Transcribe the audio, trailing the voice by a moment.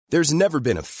There's never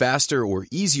been a faster or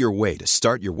easier way to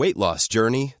start your weight loss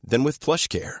journey than with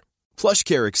PlushCare.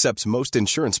 PlushCare accepts most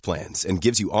insurance plans and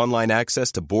gives you online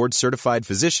access to board-certified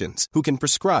physicians who can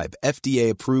prescribe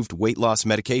FDA-approved weight loss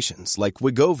medications like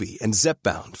Wegovy and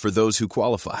Zepbound for those who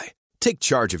qualify. Take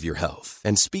charge of your health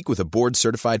and speak with a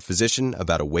board-certified physician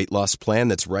about a weight loss plan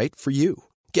that's right for you.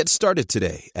 Get started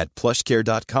today at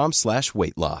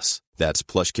plushcare.com/weight loss. That's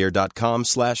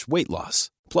plushcare.com/weight loss.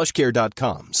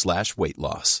 plushcare.com/weight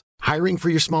loss. Hiring for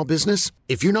your small business?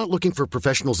 If you're not looking for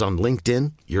professionals on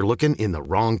LinkedIn, you're looking in the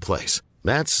wrong place.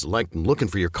 That's like looking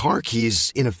for your car keys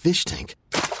in a fish tank.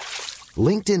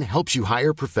 LinkedIn helps you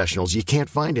hire professionals you can't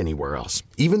find anywhere else,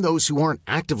 even those who aren't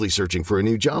actively searching for a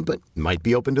new job but might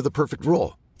be open to the perfect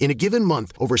role. In a given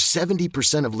month, over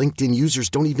 70% of LinkedIn users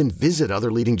don't even visit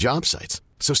other leading job sites.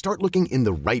 So start looking in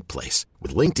the right place.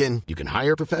 With LinkedIn, you can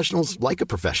hire professionals like a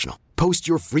professional. Post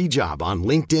your free job on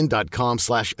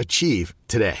linkedin.com/achieve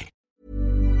today.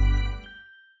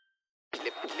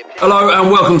 Hello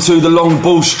and welcome to the Long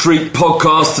Ball Street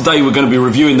podcast. Today we're going to be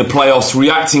reviewing the playoffs,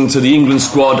 reacting to the England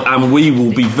squad, and we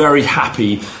will be very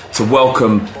happy to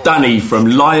welcome Danny from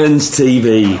Lions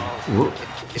TV.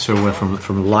 So we're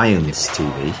from Lions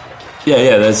TV?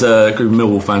 Yeah, there's a group of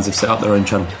Millwall fans who've set up their own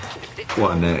channel.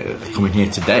 What, and they're coming here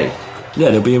today?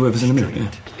 Yeah, they'll be here with us in a minute, yeah.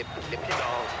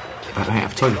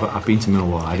 I've told you, I've been to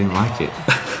Millwall, I didn't like it.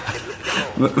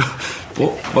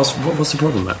 What's the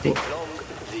problem, Matt?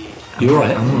 You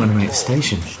alright? I'm not going to make the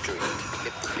station.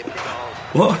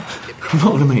 What? I'm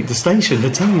not going to make the station, I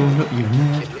tell you, you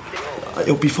know.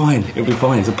 It'll be fine,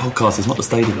 it's a podcast, it's not the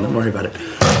stadium, don't worry about it.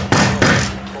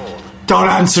 Don't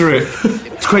answer it!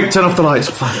 Quick, turn off the lights.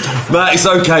 Matt, it's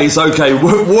okay.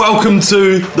 Welcome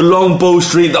to the Long Ball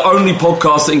Street, the only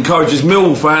podcast that encourages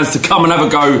Millwall fans to come and have a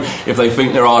go if they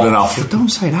think they're hard enough. Well, don't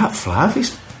say that, Flav.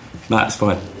 Matt, it's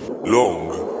fine. Long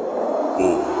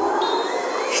Ball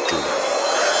Street.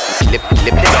 Lip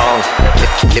it long,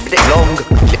 lip it long,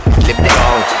 lip it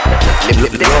long, lip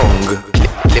it long,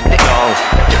 lip it long,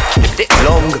 lip it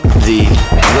long, the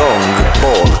Long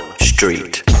Ball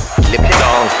Street. Lip it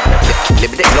long,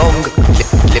 lip it long,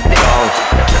 lip it long,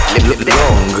 lip it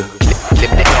long,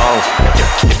 lip it long,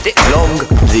 lip it long,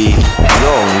 the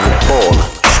Long Ball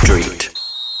Street.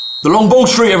 The Long Ball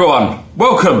Street, everyone.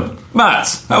 Welcome.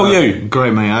 Matt, how are you?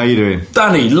 Great, mate. How are you doing?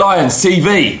 Danny, Lions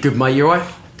TV. Good, mate. You alright?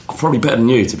 Probably better than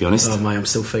you, to be honest. Oh, mate, I'm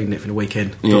still feeding it for the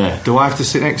weekend. Yeah. Do I have to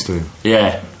sit next to him?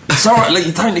 Yeah. It's alright, like,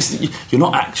 you don't listen. You're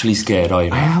not actually scared, are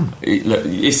you? I am.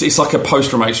 It's like a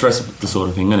post-traumatic stress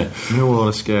disorder thing, isn't it? Millwall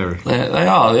are scary. They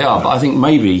are. But I think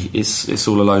maybe it's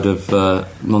all a load of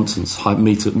nonsense,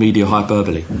 media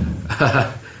hyperbole.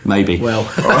 Maybe. Well.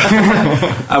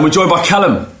 And we're joined by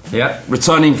Callum. Yeah.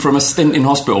 Returning from a stint in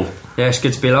hospital. Yeah, it's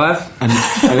good to be alive. And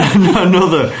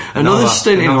another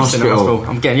stint in hospital.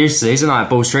 I'm getting used to these, aren't I, at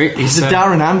Ball Street? He's the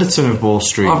Darren Anderton of Ball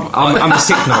Street. I'm a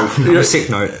sick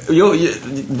note.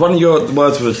 One of your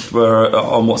words were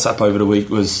on WhatsApp over the week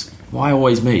was, why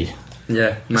always me?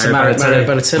 Yeah, Mario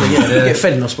Balotelli, yeah. You get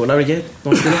fed in hospital, don't you?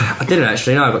 I didn't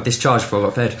actually, no, I got discharged before I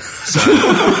got fed. So, you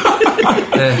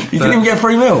didn't even get a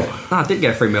free meal? No, I did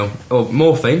get a free meal. Or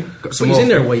morphine. Got some morphine. He was in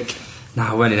there a week. No,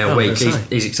 I went in there a week.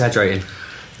 He's exaggerating. I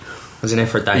was in there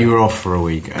for a day. You were off for a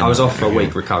week. I was off for a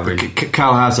week recovering.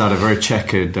 Cal has had a very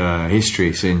checkered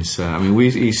history since.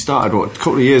 He started a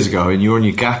couple of years ago, and you were on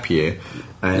your gap year,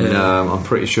 and I'm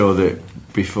pretty sure that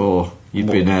before you'd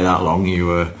been there that long, you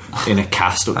were in a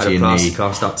cast up to your knee. I had a plaster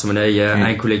cast up to my knee,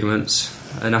 ankle ligaments,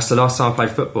 and that's the last time I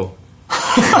played football.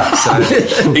 So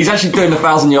he's actually doing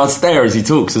 1,000-yard stare as he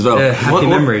talks as well. Yeah, happy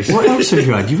memories. What else have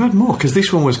you had? You've had more, because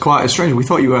this one was quite strange. We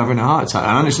thought you were having a heart attack,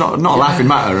 and it's not a laughing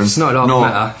matter. It's not a laughing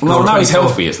matter. Well, now he's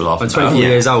healthy, it's a laughing matter. I'm 24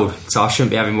 years old, so I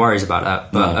shouldn't be having worries about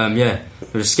that. But it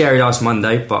was a scary last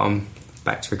Monday, but I'm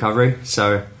back to recovery,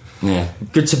 so yeah,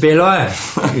 good to be alive.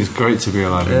 It's great to be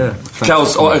alive. Yeah.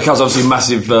 Cal's obviously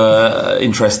massive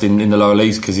interest in the lower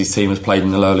leagues, because his team has played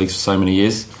in the lower leagues for so many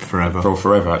years.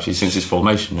 Forever, actually, since its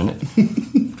formation, isn't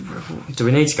it? Do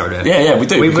we need to go there? Yeah, we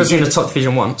do. We were in the top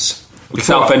division once.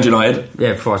 Southend United.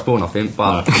 Yeah, before I was born, I think,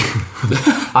 but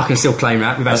I can still claim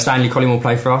that. We've had Stanley Collymore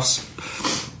play for us.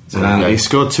 He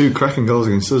scored 2 cracking goals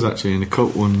against us, actually, in the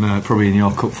cup one, probably in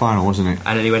your cup final, wasn't it?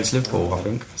 And then he went to Liverpool, I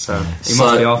think. So he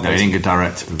must be after. No, he didn't get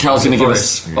direct. Cal's going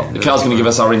to give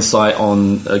us our insight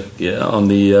on the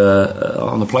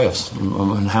playoffs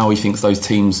and how he thinks those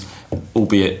teams,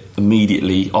 albeit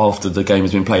immediately after the game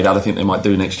has been played, how I think they might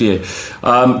do next year.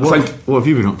 What have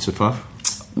you been up to, Pav?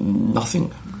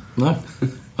 Nothing. No.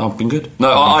 I've been good.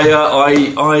 No,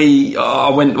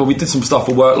 I went. Well, we did some stuff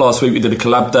for work last week. We did a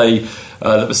collab day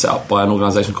that was set up by an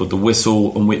organisation called The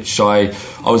Whistle, in which I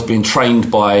was being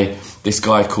trained by this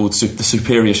guy called the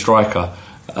Superior Striker.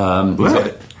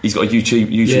 He's got a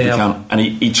YouTube account, and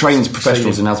he trains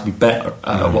professionals in how to be better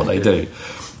at what they do,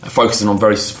 focusing on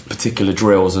very particular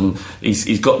drills. And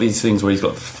he's got these things where he's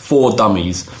got 4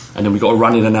 dummies, and then we've got to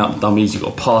run in and out the dummies, you've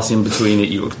got to pass in between it,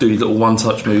 you've got to do these little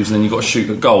one-touch moves, and then you've got to shoot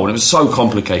a goal. And it was so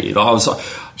complicated. I was like,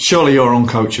 surely you're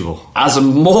uncoachable. As a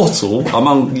mortal,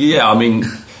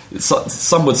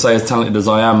 some would say as talented as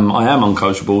I am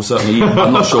uncoachable. Certainly,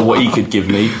 I'm not sure what he could give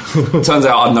me. Turns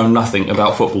out I know nothing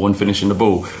about football and finishing the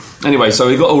ball. Anyway, so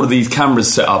we got all of these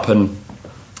cameras set up, and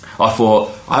I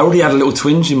thought I already had a little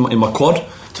twinge in my quad.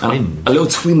 A little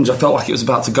twinge. I felt like it was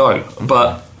about to go,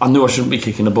 but I knew I shouldn't be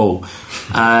kicking the ball.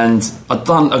 And I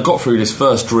got through this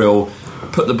first drill,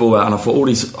 put the ball out, and I thought all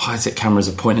these high-tech cameras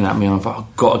are pointing at me, and I thought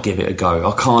I've got to give it a go.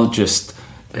 I can't just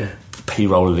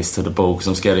P-roller this to the ball because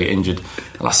I'm scared to get injured.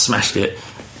 And I smashed it,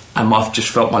 and I've just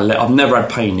felt my leg. I've never had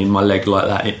pain in my leg like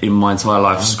that in my entire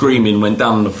life. Screaming, went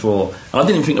down on the floor, and I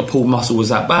didn't think a pulled muscle was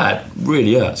that bad. It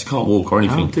really hurts. You can't walk or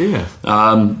anything. Oh dear.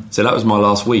 So that was my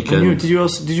last week. And did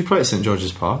you play at St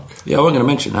George's Park? Yeah, I wasn't going to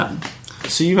mention that.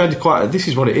 So you've had this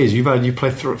is what it is. You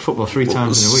played football 3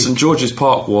 times in a week. St George's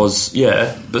Park was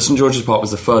but St George's Park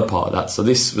was the third part of that. So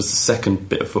this was the second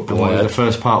bit of football. And what the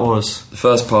first part was? The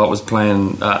first part was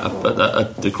playing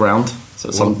at the ground.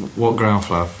 So what ground,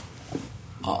 Flav?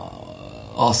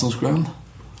 Arsenal's ground.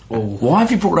 Oh. Why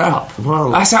have you brought that up?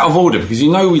 Well, that's out of order because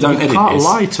you know we don't edit this. You can't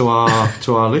lie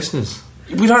to our listeners.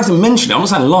 We don't have to mention it. I'm not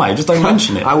saying lie. Just don't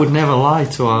mention it. I would never lie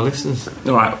to our listeners.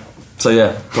 All right. So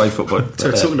yeah, play football.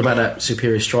 So talking about that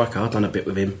Superior Striker, I've done a bit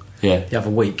with him. Yeah. The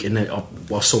other week, and then I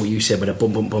saw what you said with a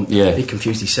bump, bump, bump. Yeah. He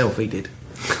confused himself. He did.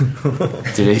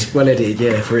 Did he? It's well edited,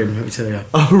 yeah, for him. Let me tell you.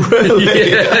 Oh really?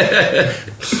 Yeah.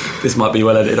 This might be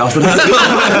well edited after that.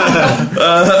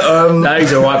 No,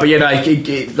 he's all right, but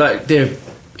like they're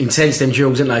intense. Them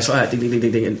drills, isn't they? It's like ding, ding,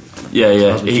 ding, ding. And yeah.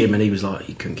 I was with him, and he was like,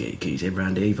 he couldn't get his head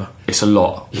round it either. It's a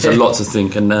lot. It's a lot to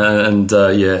think, and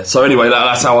yeah. So anyway,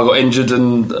 that's how I got injured,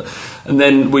 and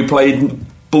then we played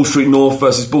Ball Street North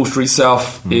versus Ball Street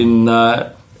South in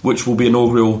which will be an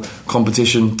inaugural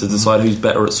competition to decide who's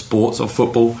better at sports or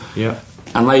football. Yeah,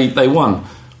 and they won.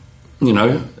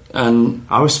 And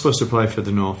I was supposed to play for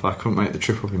the North. I couldn't make the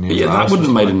trip up in here. Yeah, that wouldn't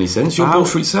have made any sense. You're Ball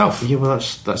Street South. Yeah, well,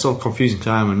 that's all confusing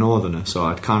because I am a northerner, so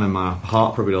my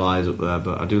heart probably lies up there,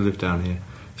 but I do live down here.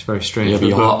 It's very strange. Yeah, but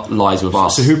your heart lies with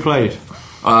us. So who played?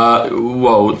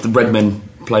 Well, the Redmen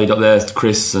played up there.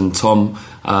 Chris and Tom.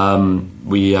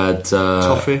 We had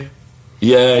Toffee.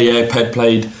 Yeah. Ped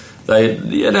played. They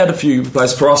had a few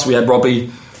players. For us, we had Robbie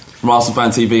from Arsenal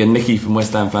Fan TV and Nicky from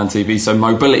West Ham Fan TV, so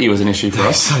mobility was an issue for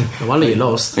us. No wonder you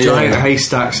lost. Giant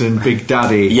Haystacks and Big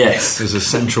Daddy. Yes, as a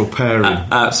central pairing.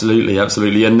 Absolutely.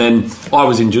 And then I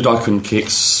was injured. I couldn't kick.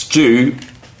 Stu,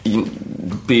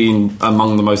 being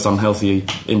among the most unhealthy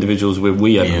individuals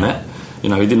we ever met, he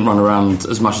didn't run around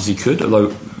as much as he could. Although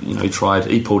he tried.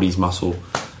 He pulled his muscle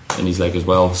in his leg as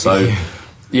well. So.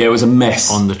 Yeah, it was a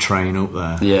mess. On the train up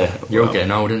there. Yeah. You're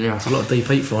getting old, aren't you? There's a lot of deep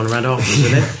heat flying around afterwards,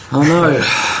 isn't there? I know.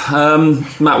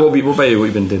 Matt, what about you? What have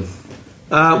you been doing?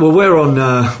 Well, we're on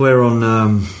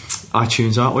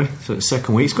iTunes, aren't we? So it's the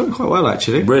second week. It's going quite well,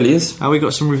 actually. It really is. We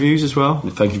got some reviews as well.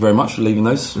 Thank you very much for leaving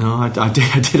those. No, I did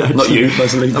actually. Not you,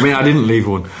 personally. I mean, I didn't leave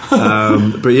one.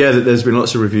 But yeah, there's been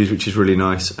lots of reviews, which is really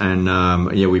nice. And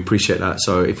we appreciate that.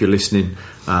 So if you're listening,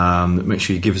 make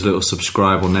sure you give us a little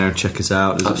subscribe on there and check us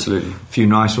out. There's Absolutely. A few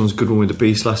nice ones. Good one with the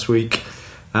Beast last week.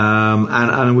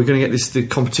 And we're going to get the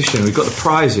competition. We've got the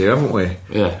prize here, haven't we?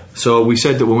 Yeah. So we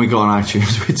said that when we got on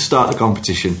iTunes, we'd start the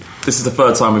competition. This is the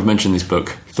third time we've mentioned this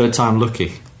book. Third time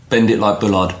lucky. Bend It Like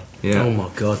Bullard. Yeah. Oh my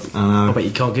God. I bet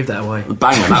you can't give that away.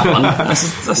 Bang on that one. No,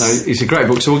 it's a great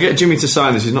book. So we'll get Jimmy to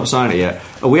sign this. He's not signed it yet.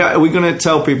 Are we going to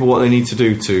tell people what they need to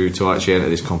do to actually enter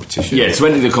this competition? Yeah, to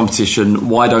enter the competition,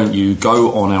 why don't you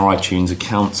go on our iTunes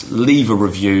account, leave a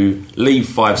review, leave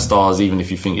 5 stars even if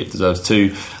you think it deserves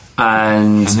 2,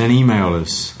 and then email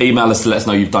us. Email us to let us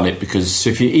know you've done it, because...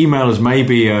 So if you email us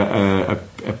maybe a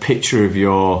picture of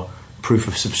your proof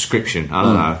of subscription, I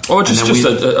don't know, or just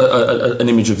an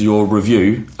image of your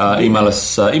review, email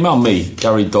us. Email me,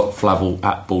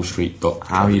 gary.flavel@ballstreet.com.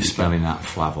 How are you spelling that,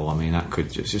 Flavel? I mean, that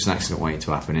could just an accident waiting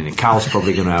to happen, and Cal's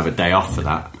probably going to have a day off for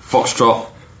that. Foxtrot,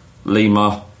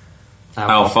 Lima,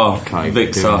 Alpha,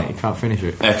 Victor. You can't finish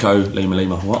it. Echo,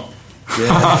 Lima. What?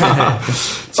 Yeah.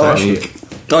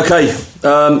 Okay.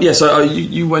 So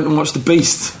you went and watched The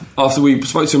Beast after we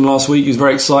spoke to him last week. He was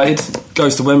very excited.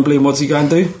 Goes to Wembley, and what's he going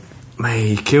to do? Mate,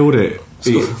 he killed it.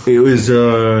 It was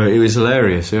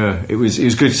hilarious. Yeah, it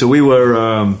was good. So we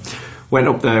were went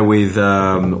up there with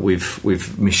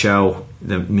Michelle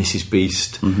the Mrs.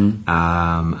 Beast, and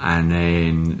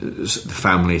then the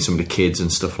family, some of the kids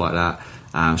and stuff like that.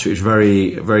 So it was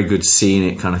very, very good seeing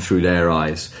it kind of through their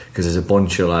eyes, because there's a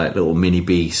bunch of like little mini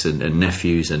beasts and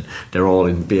nephews, and they're all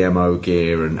in BMO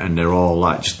gear, and they're all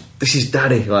like, just, this is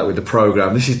Daddy, like with the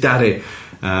programme, this is Daddy.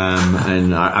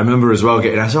 And I remember as well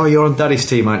getting asked, oh, you're on Daddy's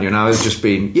team, aren't you? And I was just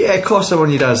being, yeah, of course I'm on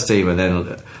your dad's team. And then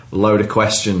a load of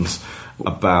questions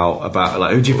about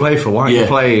like, who do you play for? Why aren't you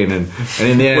playing? And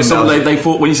in the end, they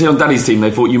thought, when you say on Daddy's team, they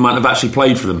thought you might have actually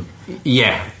played for them.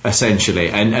 Yeah,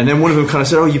 essentially. And then one of them kind of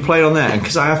said, oh, you played on there? And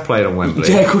because I have played on Wembley.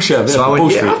 Yeah, of course you have. So I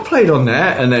went, yeah, I've played on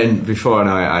there. And then before I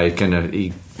know it, I kind of...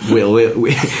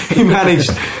 He managed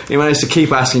to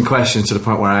keep asking questions to the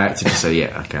point where I had to just say,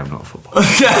 yeah, okay, I'm not a footballer.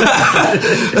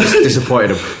 Just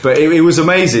disappointed him. But it was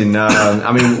amazing.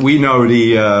 I mean, we know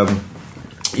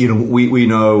we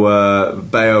know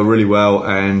Bayo really well,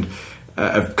 and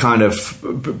have kind of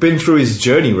been through his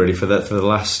journey really for the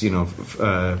last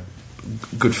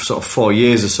good sort of 4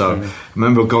 years or so. I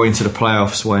remember going to the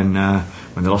playoffs when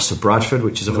they lost to Bradford,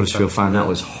 which is a Huddersfield fan. That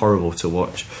was horrible to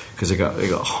watch, because they got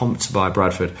humped by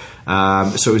Bradford.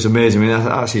 So it was amazing. I mean,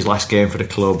 that's his last game for the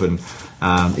club, and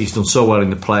he's done so well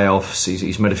in the playoffs.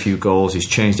 He's made a few goals. He's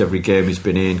changed every game he's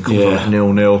been in. Come from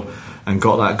 0-0 and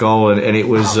got that goal, and it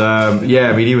was I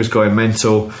mean, he was going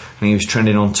mental, and he was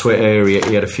trending on Twitter.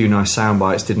 He had a few nice sound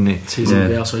bites, didn't he? So he's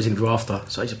in drafter,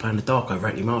 so he's playing the dark over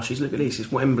Anthony Marsh. Look at this,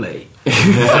 it's Wembley.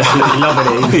 Absolutely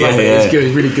loving it. It's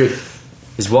good, really good.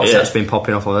 His WhatsApp's been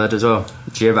popping off on that as well.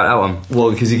 Did you hear about that one?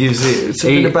 Well, because he gives it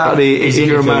something about the. If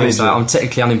you're a manager, I'm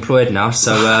technically unemployed now,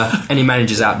 so any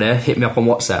managers out there, hit me up on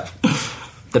WhatsApp.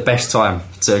 The best time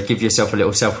to give yourself a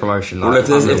little self-promotion. Well, if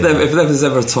there's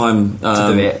ever a time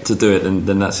to do it,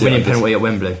 then that's winning it. Winning penalty at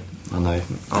Wembley. I know,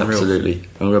 absolutely.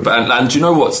 And do you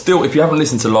know what? Still, if you haven't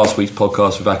listened to last week's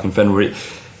podcast with Akin Fenrir,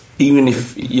 even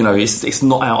if it's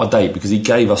not out of date, because he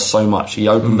gave us so much. He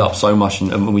opened up so much,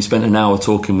 and we spent an hour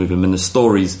talking with him, and the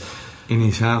stories in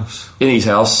his house.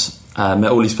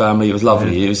 Met all his family. It was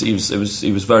lovely. He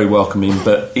was very welcoming,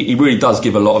 but he really does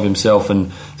give a lot of himself,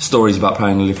 and stories about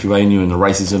playing in Lithuania and the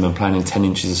racism and playing in 10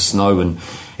 inches of snow, and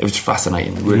it was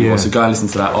fascinating. It really was. So go and listen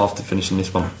to that after finishing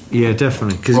this one. Yeah,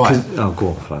 definitely. Go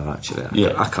on, play actually.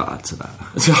 Yeah, I can't add to that.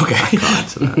 Okay, I can't add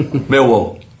to that.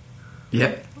 Millwall.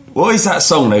 Yep. What is that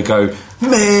song? They go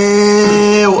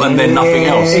Mill, and then nothing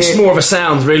else. It's more of a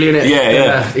sound, really, isn't it?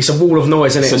 Yeah. It's a wall of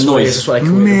noise, isn't it? It's a noise. That's what they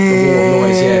call it. The wall of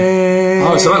noise. Yeah.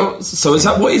 Oh, so is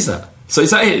that what is that? So is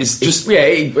that it? It's just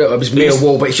it was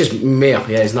Millwall, but it's just Mir. Yeah,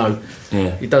 there's no.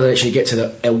 Yeah. It doesn't actually get to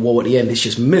the L wall at the end. It's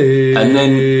just Mir. And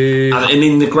then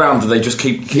in the ground, do they just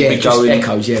keep it going?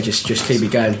 Echoes. Yeah, just keep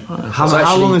it going.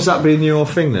 How long has that been your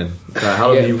thing then? How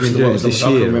long have you been doing it this year?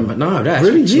 I can remember. No, that's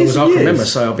really as long as I can remember.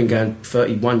 So I've been going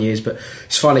 31 years. But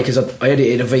it's funny because I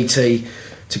edited a VT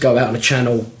to go out on the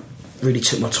channel. Really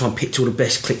took my time, picked all the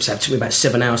best clips out. It took me about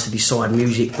 7 hours to decide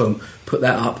music. Boom, put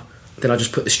that up. Then I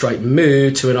just put the straight moo,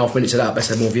 2.5 minutes of that. Best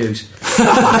had more views.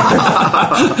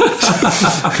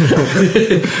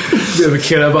 Bit of a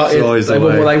killer, but they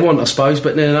want what they want, I suppose.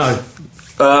 But no.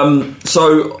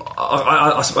 So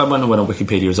I went on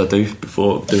Wikipedia, as I do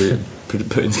before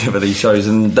putting together these shows,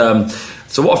 and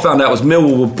so what I found out was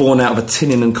Millwall were born out of a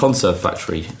tinning and conserve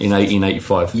factory in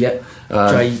 1885. Yep.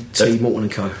 J.T. Morton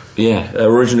and Co. Yeah, they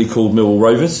were originally called Millwall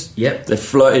Rovers. Yep. They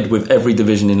flirted with every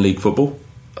division in league football.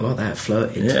 Oh, that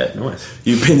flirted. Yeah, nice.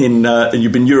 You've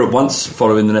been Europe once,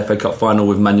 following the FA Cup final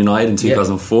with Man United in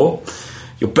 2004. Yep.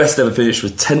 Your best ever finish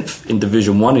was 10th in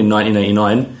Division 1 in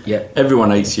 1989. Yep.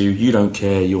 Everyone hates you. You don't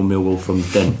care. You're Millwall from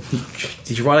then.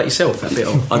 Did you write that yourself? That bit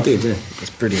on? I did. Yeah, that's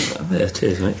brilliant. Yeah,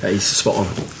 cheers, mate. That is spot on.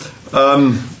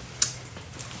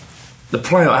 The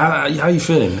player, how are you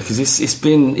feeling? Because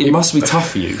it must be tough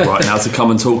for you right now to come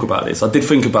and talk about this. I did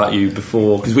think about you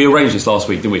before, because we arranged this last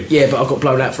week, didn't we? Yeah, but I got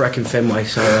blown out for Akin Fenway,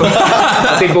 so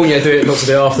I did warn you to do it, not to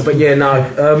do it after. But yeah,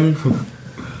 no,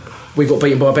 we got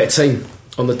beaten by a better team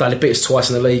on the day. They beat us twice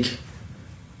in the league.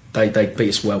 They beat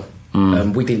us well.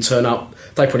 We didn't turn up.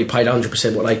 They probably paid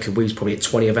 100% what they could. We was probably at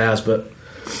 20 of ours, but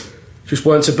just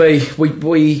weren't to be.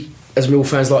 We as Mill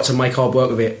fans like to make hard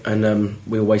work of it, and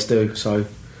we always do. So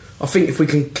I think if we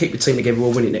can keep the team together,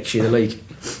 we'll win it next year in the league.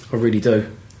 I really do.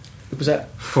 What was that?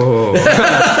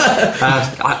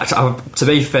 To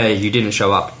be fair, you didn't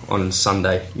show up on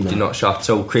Sunday. You did not show up at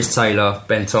all. Chris Taylor,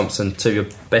 Ben Thompson, two of your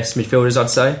best midfielders,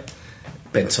 I'd say.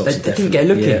 Ben Thompson, they didn't get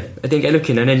looking. Yeah. They didn't get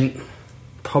looking, and then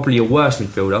probably your worst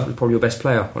midfielder, probably your best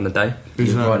player on the day.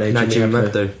 He's right there, Najim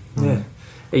Mabdou. Yeah,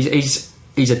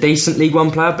 he's a decent League One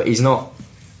player, but he's not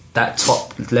that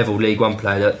top level League One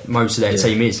player that most of their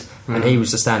team is. And he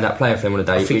was the standout player for them on the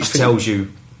day, which tells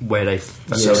you where they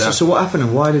So what happened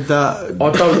and why did that?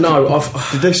 I don't know.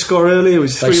 Did they score early? It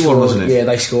was 3-1, wasn't it? Yeah,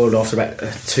 they scored after about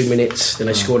 2 minutes. Then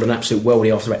they scored an absolute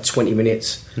worldie after about 20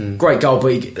 minutes. Great goal,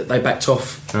 but they backed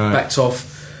off. Right.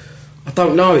 I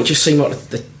don't know. It just seemed like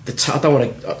I don't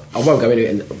want to. I won't go into it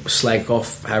and slag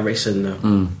off Harris and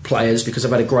the players because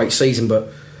they've had a great season, but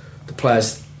the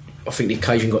players, I think the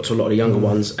occasion got to a lot of the younger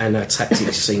ones, and our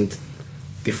tactics seemed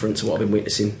different to what I've been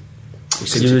witnessing.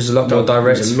 It was a lot more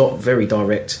direct. It was very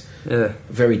direct. Yeah,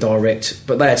 very direct.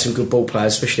 But they had some good ball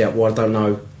players, especially out wide. I don't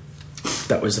know if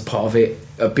that was a part of it.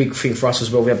 A big thing for us as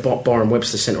well. We had Byron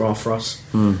Webster centre half for us,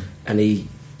 and he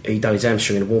done his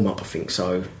hamstring in the warm up, I think.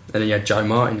 So, and then you had Joe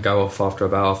Martin go off after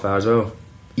about half hour as well.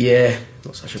 Yeah,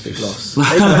 not such a big loss.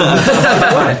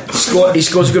 He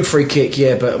scores a good free kick,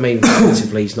 yeah, but I mean,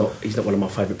 defensively, he's not one of my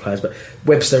favourite players. But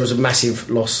Webster was a massive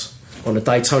loss on the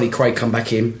day. Tony Craig come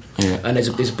back in, and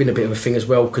there's been a bit of a thing as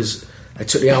well because they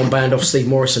took the armband off Steve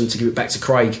Morrison to give it back to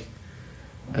Craig,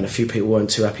 and a few people weren't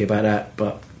too happy about that.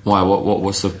 But why?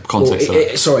 What's the context of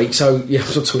that? Sorry, so yeah,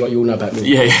 I'm not talking like you all know about me.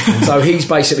 Yeah. So he's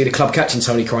basically the club captain,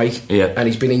 Tony Craig, and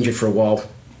he's been injured for a while,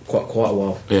 quite a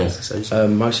while. Yeah,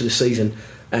 most of the season.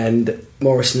 And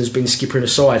Morrison has been skippering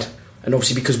aside, and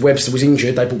obviously because Webster was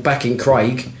injured, they brought back in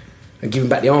Craig and give him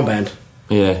back the armband.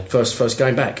 Yeah, first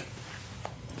game back.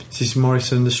 Is this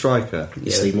Morrison the striker?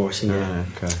 Yeah, Steve Morrison. Yeah.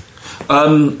 Okay.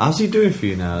 How's he doing for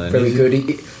you now? Then very good.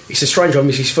 It's a strange one.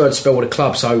 It's his third spell with the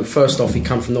club. So first off, he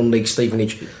come from non-league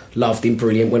Stevenage, loved him,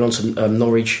 brilliant. Went on to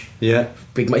Norwich. Yeah,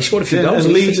 big mate. He scored a few goals.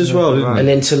 And Leeds as well, didn't he? And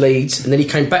then to Leeds, and then he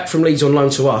came back from Leeds on loan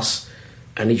to us,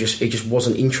 and he just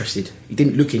wasn't interested. He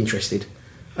didn't look interested.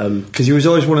 Because he was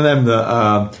always one of them that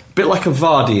a bit like a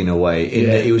Vardy in a way, in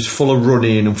that he was full of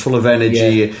running and full of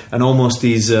energy, and almost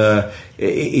his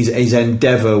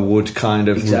endeavour would kind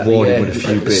of reward him with a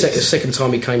few bits. The second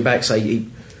time he came back,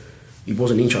 he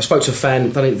wasn't interested. I spoke to a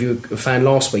fan, done an interview with a fan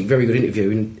last week, very good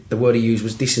interview, and the word he used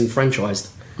was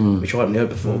disenfranchised, which I hadn't heard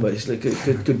before, but it's a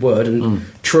good word and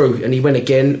true. And he went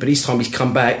again, but this time he's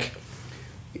come back.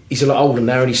 He's a lot older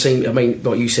now, and he's seen. I mean,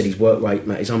 like you said, his work rate,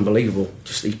 Matt, is unbelievable.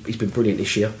 Just he's been brilliant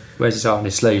this year. Wears his heart on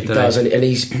his sleeve. He does, and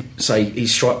he's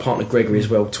his strike partner Gregory as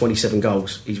well. 27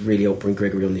 goals. He's really helped bring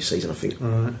Gregory on this season, I think. All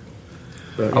right.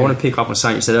 But, I want to pick up on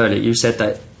something you said earlier. You said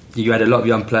that you had a lot of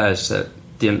young players that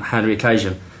didn't handle the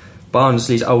occasion.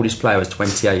 Barnsley's oldest player was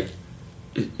 28.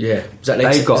 Yeah,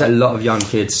 they've got a lot of young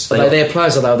kids. They're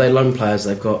players, though. They're loan players.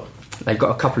 They've got a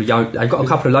couple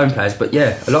of loan players, but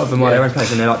yeah, a lot of them are their own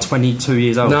players, and they're like 22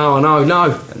 years old. No.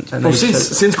 Well,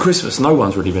 since Christmas, no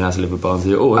one's really been able to live with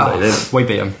Barnsley at all, have they? We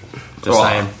beat them. Just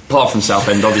saying. Apart from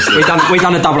Southend, obviously. We've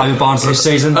done a double over Barnsley this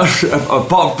season. But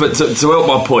to help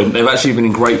my point, they've actually been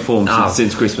in great form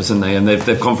since Christmas, haven't they? And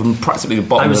they've gone from practically the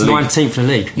bottom of the league. 19th in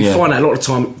the league. You find that a lot of the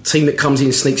time, team that comes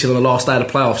in sneaks in on the last day of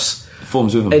the playoffs,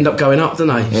 forms with them, end up going up, don't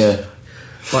they? Yeah.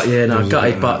 But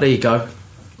gutted. But there you go.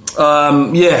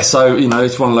 So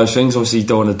it's one of those things. Obviously, you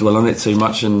don't want to dwell on it too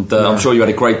much, and I'm sure you had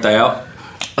a great day out.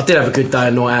 I did have a good day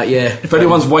and night out. Yeah. If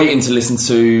anyone's waiting to listen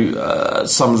to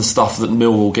some of the stuff that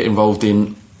Millwall get involved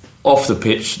in off the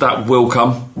pitch, that will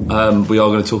come. We are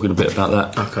going to talk in a bit about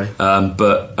that. Okay.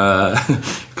 But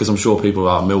because I'm sure people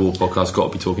are Millwall podcast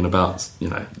got to be talking about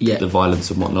the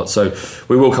violence and whatnot. So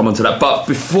we will come on to that. But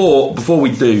before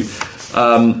we do,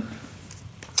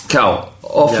 Cal.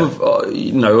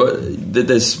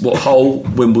 There's Hull,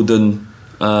 Wimbledon,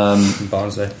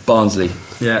 Barnsley.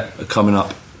 Yeah, coming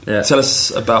up. Yeah. Tell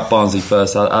us about Barnsley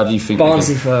first. How do you think?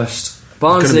 Barnsley first.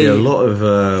 Barnsley. There's going to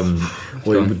be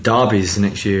a lot of derbies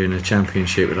next year in the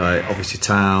Championship, with obviously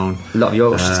Town, a lot of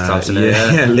Yorkshire clubs in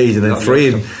there. Yeah, Leeds, and then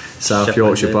three in South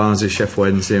Yorkshire, Barnsley, Sheffield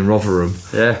Wednesday, and Rotherham.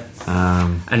 Yeah.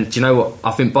 And do you know what?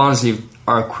 I think Barnsley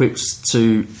are equipped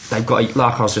to. They've got,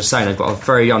 like I was just saying, they've got a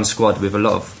very young squad with a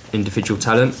lot of individual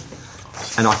talent,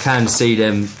 and I can see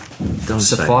them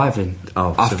surviving.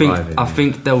 I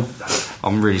think they'll.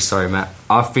 I'm really sorry, Matt.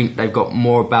 I think they've got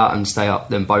more about them to stay up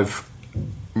than both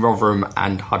Rotherham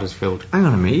and Huddersfield. Hang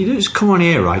on a minute, you don't just come on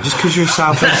here, right? Just because you're a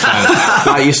Southend fan,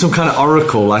 like you're some kind of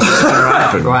oracle, like it's going to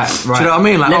happen. Right. Do you know what I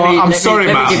mean? Like, I'm sorry,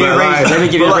 Matt. Let me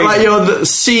give you a reason. Like you're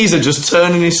Caesar just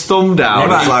turning his thumb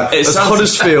down. As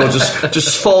Huddersfield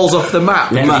just falls off the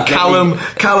map.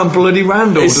 Callum bloody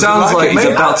Randall. It sounds like he's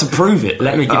about to prove it.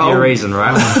 Let me give you a reason,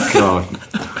 right? Oh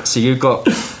God. So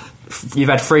you've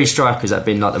had three strikers that have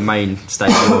been like the main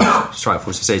staple of strike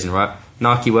force this season, right?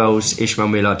 Nike Wells, Ishmael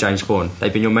Miller, James Vaughan.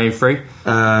 They've been your main three?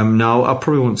 No, I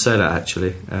probably wouldn't say that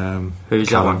actually. Who's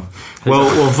the other one?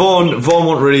 Well, Vaughan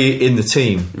wasn't really in the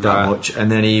team that much,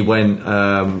 and then he went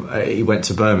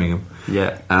to Birmingham.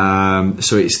 Yeah.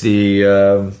 So it's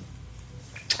the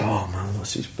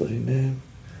what's his bloody name?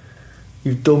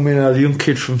 you've done me now. The young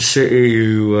kid from City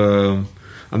who.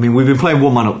 I mean, we've been playing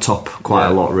one man up top quite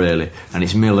a lot, really, and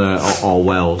it's Miller or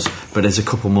Wells, but there's a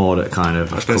couple more that kind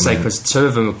of. I was going to say, because 2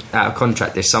 of them are out of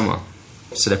contract this summer,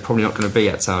 so they're probably not going to be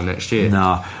at town next year.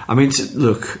 No, I mean,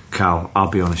 look, Cal,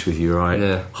 I'll be honest with you, right?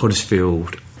 Yeah.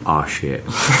 Huddersfield are shit.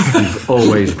 We've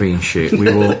always been shit. We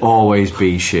will always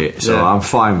be shit. So I'm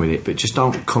fine with it, but just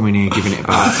don't come in here giving it a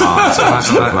bad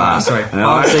part. Sorry,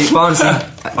 Barnsley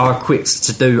are equipped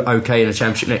to do okay in the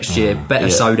Championship next year.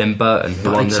 Better so than Burton.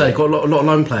 They've got a lot of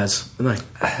loan players, haven't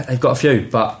they? They've got a few,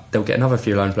 but they'll get another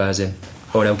few loan players in,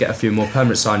 or they'll get a few more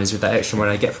permanent signings with that extra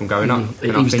money they get from going up.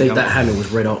 That Hamill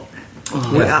was red hot.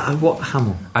 What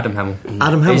Hamill? Adam Hamill.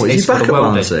 Adam Hamill. Is he back at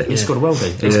Barnsley? He's got a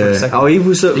worldie. He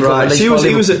was at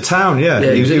he was at Town. He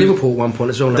was at Liverpool at one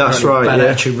point as well. That's right. Bad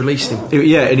attitude released him.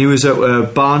 And he was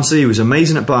at Barnsley. He was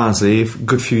amazing at Barnsley a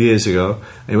good few years ago.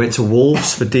 And he went to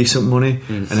Wolves for decent money,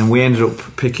 and then we ended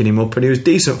up picking him up, and he was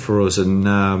decent for us. And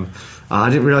I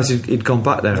didn't realise he'd gone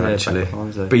back there actually.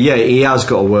 But he has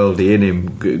got a worldie in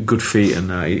him, good feet,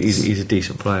 and he's a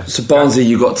decent player. So Barnsley,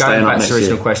 you got staying up next year. Going back to the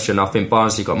original question, I think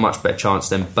Barnsley got a much better chance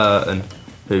than Burton,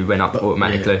 who went up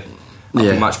automatically.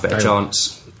 A much better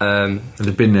chance.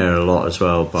 They've been there a lot as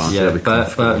well. Barnsley,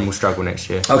 Burton will struggle next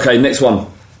year. Okay, next one.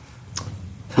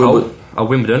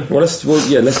 Wimbledon. Let's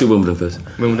do Wimbledon first.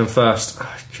 Wimbledon first.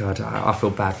 Oh, God, I feel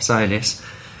bad for saying this.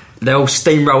 They'll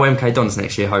steamroll MK Dons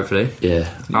next year, hopefully. Yeah.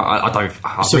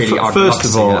 First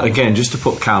of all, again, just to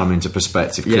put Callum into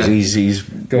perspective, because he's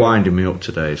winding me up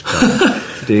today.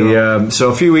 So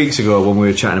a few weeks ago when we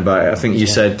were chatting about it, I think you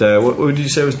said, what did you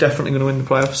say was definitely going to win the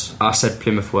playoffs? I said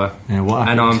Plymouth were. Yeah, what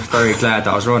happened? And I'm very glad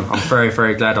that I was wrong. I'm very,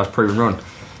 very glad I was proven wrong,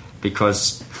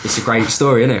 because it's a great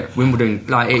story, isn't it? Wimbledon,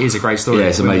 it is a great story. Yeah,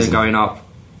 it's amazing. Wimbledon going up,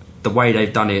 the way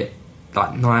they've done it.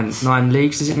 Like 9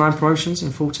 leagues, is it 9 promotions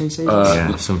in 14 seasons?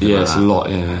 It's a lot.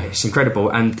 Yeah, it's incredible.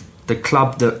 And the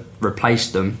club that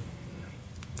replaced them,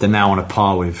 they're now on a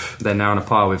par with.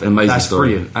 Amazing that's story.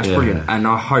 Brilliant. That's brilliant. And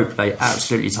I hope they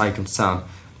absolutely take them to town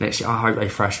next year. I hope they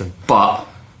thrash them. But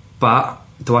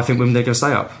do I think Wimbledon are going to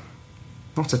stay up?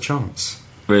 Not a chance.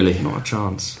 Really, not a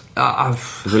chance.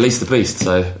 They've released the beast,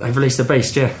 so they've released the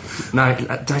beast. Yeah, no,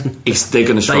 they're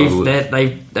going to struggle.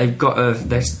 They've got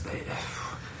a.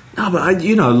 No, but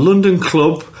London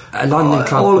club.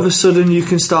 All of a sudden, you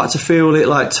can start to feel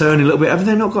it turning a little bit. Have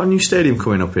they not got a new stadium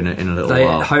coming up in a little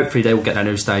while? Hopefully, they will get a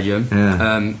new stadium.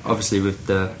 Yeah. Obviously, with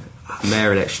the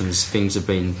mayor elections, things have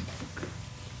been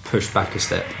pushed back a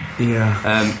step.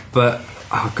 Yeah. But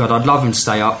God, I'd love them to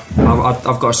stay up.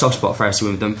 I've got a soft spot for AFC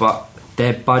Wimbledon, but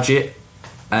their budget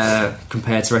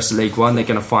compared to the rest of League One, they're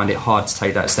going to find it hard to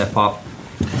take that step up.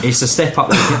 It's a step up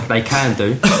that they can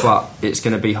do, but it's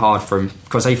going to be hard for them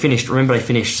because they finished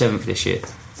 7th this year.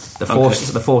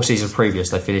 The 4 seasons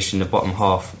previous, they finished in the bottom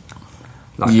half,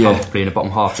 comfortably in the bottom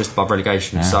half, just above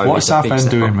relegation. Yeah. So what's Southend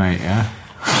doing, mate? Yeah.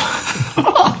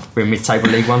 We're a mid-table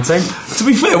League One team. To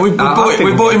be fair, we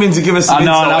brought him in to give us some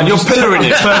insight. And you're pillaring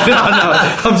it.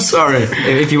 I'm sorry.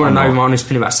 If you want to know my honest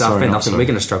opinion about Southend, I think we're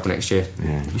going to struggle next year.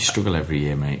 Yeah, you struggle every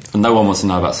year, mate. And no one wants to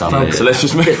know about Southend, so let's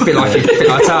just move. Bit like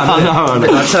Town. I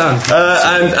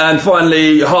know. And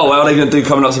finally, Hull. What are they going to do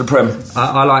coming up to the Prem?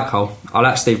 I like Hull. I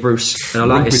like Steve Bruce, and I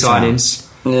like his signings.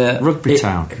 Yeah, Rugby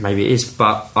Town. Maybe it is,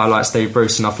 but I like Steve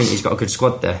Bruce, and I think he's got a good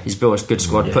squad there. He's built a good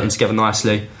squad, put them together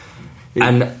nicely.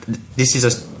 And this is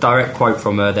a direct quote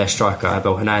from their striker,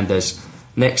 Abel Hernandez.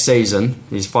 Next season,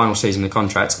 his final season of the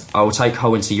contract, I will take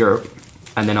Hull into Europe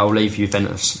and then I will leave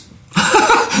Juventus.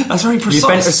 That's very precise.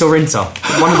 Juventus or Inter.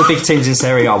 One of the big teams in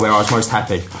Serie A where I was most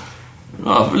happy.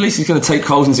 Oh, at least he's going to take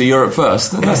Hull into Europe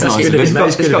first. That's nice.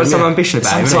 He's got some ambition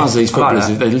about him. Sometimes these footballers,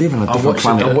 they live on a different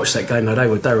planet. I watched that game. They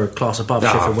were a class above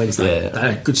Sheffield Wednesday. They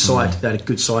had a good side. They had a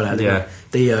good side out there.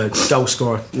 The goal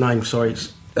scorer name,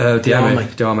 Diame,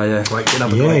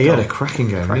 he had a cracking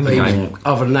game.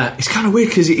 Other than that, it's kind of weird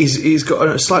because he's got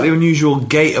a slightly unusual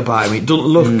gait about him. It doesn't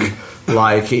look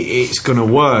like it's going to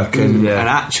work, and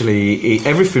actually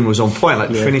everything was on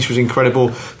point. The finish was incredible.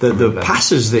 The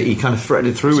passes that he kind of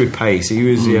threaded through with pace,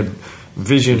 he had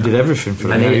vision, did everything for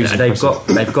them. And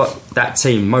they've got that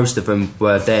team. Most of them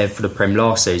were there for the Prem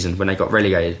last season when they got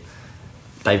relegated.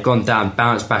 They've gone down,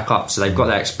 bounced back up, so they've got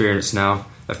that experience now.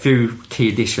 A few key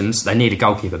additions. They need a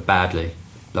goalkeeper badly.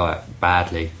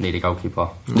 Need a goalkeeper.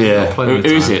 Yeah. Who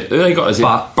is it? Who they got? Is it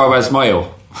Boaz Mayo?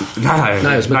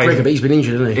 No, it's McGregor, but he's been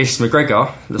injured, isn't he? It's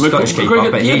McGregor, the Scottish keeper,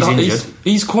 but he's injured.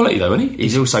 He's quality though, isn't he?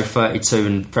 He's also 32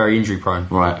 and very injury prone.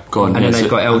 Right, go on. And then they've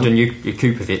got Eldon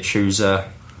Jakupovic, who's...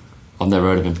 I've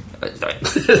never heard of him.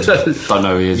 Don't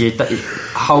know who he is.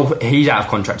 Hull, he's out of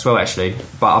contract as well, actually.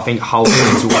 But I think Hull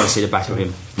fans will want to see the back of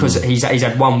him. because he's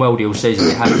had one worldie all season.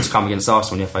 It happened to come against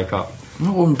Arsenal in the FA Cup.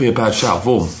 That wouldn't be a bad shout.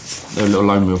 Vaughan, they're a little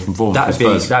loan meal from Vaughan.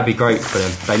 That'd be great for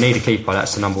them. They need a keeper.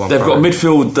 That's the number one. They've got a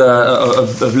midfield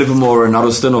of Livermore and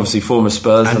Huddleston, obviously former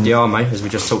Spurs, and Diarme, as we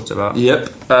just talked about.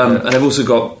 Yep, and they've also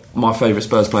got my favourite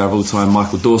Spurs player of all time,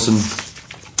 Michael Dawson,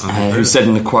 who said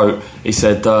in the quote, he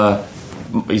said,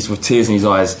 he's with tears in his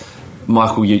eyes,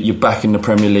 Michael, you're back in the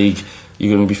Premier League.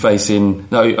 You're going to be facing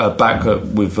back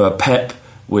with Pep,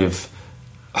 with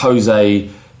Jose,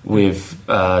 with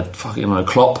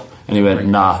Klopp. And he went,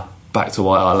 nah, back to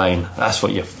White Hart Lane. That's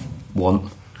what you want.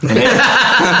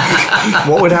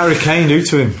 What would Harry Kane do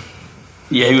to him?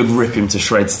 Yeah, he would rip him to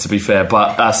shreds, to be fair.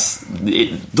 But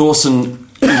Dawson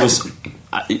was...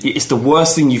 It's the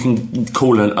worst thing you can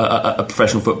call a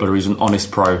professional footballer. He's an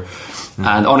honest pro.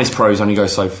 And honest pros only go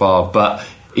so far. But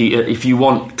if you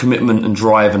want commitment and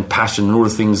drive and passion and all the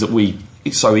things that we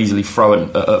so easily throw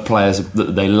at players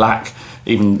that they lack,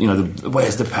 even,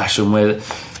 where's the passion?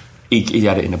 He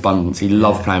had it in abundance. He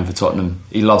loved playing for Tottenham.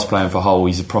 He loves playing for Hull.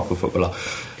 He's a proper footballer.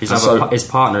 His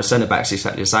partner, centre-back's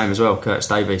exactly the same as well, Curtis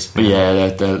Davies. But yeah,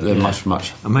 they're much.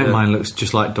 A mate of mine looks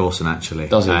just like Dawson, actually.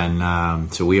 Does he?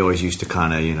 And so we always used to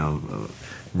kind of,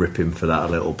 rip him for that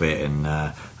a little bit. And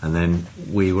then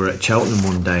we were at Cheltenham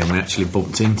one day and we actually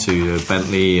bumped into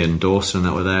Bentley and Dawson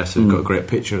that were there. So we've got a great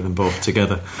picture of them both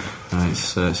together.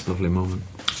 It's a lovely moment.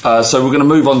 So we're going to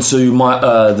move on to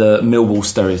the Millwall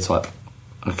stereotype.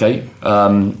 Okay,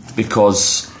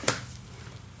 because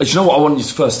do you know what I want you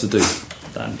first to do,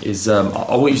 Dan? Is I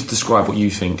want you to describe what you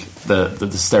think the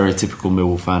stereotypical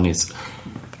Millwall fan is.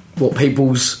 What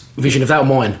people's vision of that or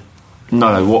mine?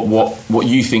 No, what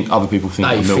you think other people think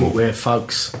of Millwall. Think we're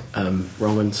thugs,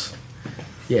 wrong uns.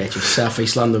 Yeah, just South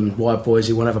East London white boys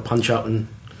who want to have a punch up and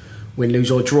win,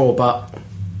 lose or draw, but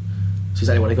it's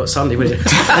exactly what they got Sunday, wasn't it?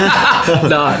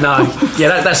 no.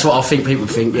 Yeah, that's what I think people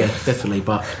think. Yeah, definitely.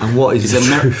 But and what is the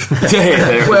truth?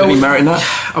 Well, any merit in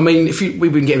that? I mean,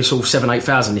 we've been getting sort of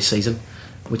 7,000-8,000 this season.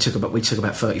 We took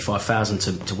about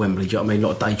 35,000 to Wembley. Do you know what I mean? A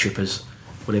lot of day trippers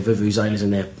with their vuvuzelas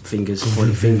and their fingers,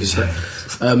 pointing fingers. But,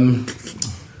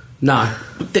 no,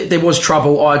 there was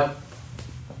trouble.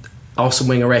 Arsene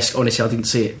Wenger-esque. Honestly, I didn't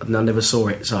see it, and I never saw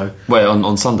it. So wait,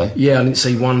 on Sunday? Yeah, I didn't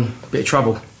see one bit of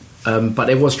trouble. But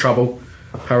there was trouble.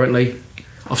 Apparently,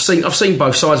 I've seen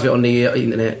both sides of it on the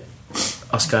internet.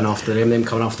 Us going after them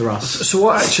coming after us. So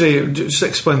what actually? Just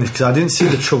explain this, because I didn't see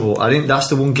the trouble. That's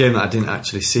the one game that I didn't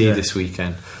actually see this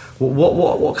weekend.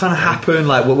 What kind of happened?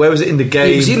 Like, where was it in the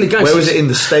game? It was in the game. Where was it in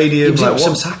the stadium?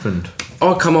 What's happened?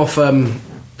 I come off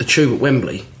the tube at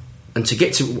Wembley, and to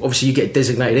get to, obviously you get a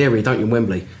designated area, don't you, in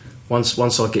Wembley? One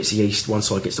side gets the east, one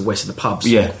side gets the west of the pubs.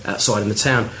 Yeah. Outside in the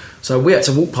town. So we had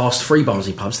to walk past 3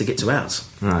 Barnsley pubs to get to ours.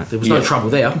 Right. There was no trouble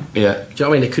there. Yeah. Do you know what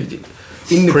I mean? They could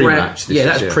in the ground. Yeah,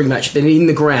 that's pre-match. Then in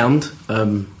the ground.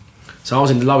 So I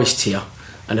was in the lowest tier,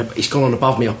 and it's gone on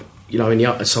above me.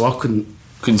 So I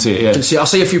couldn't see it. Yeah. I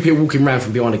see a few people walking around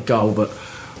from behind a goal, but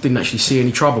didn't actually see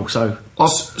any trouble. So where?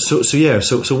 So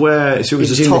it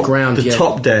was the top ground, the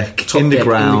top deck in the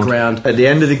ground at the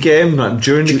end of the game, like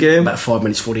during the game, about 5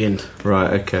 minutes before the end.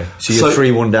 Right. Okay. So you're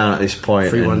 3-1 down at this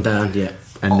point. 3-1 down. Yeah.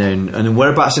 And then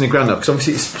whereabouts in the ground? Because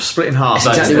obviously it's split in half.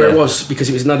 That's exactly where it was, because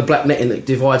it was another black netting that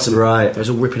divides them. Right. It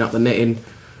was all ripping up the netting.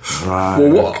 Right.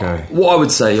 Well, what I would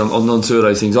say on two of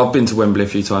those things, I've been to Wembley a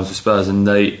few times with Spurs, and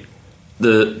there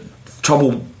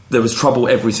was trouble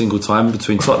every single time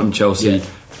between Tottenham and Chelsea,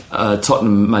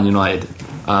 Tottenham Man United,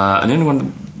 and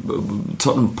anyone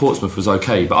Tottenham Portsmouth was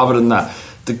okay, but other than that,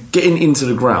 the getting into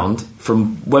the ground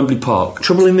from Wembley Park.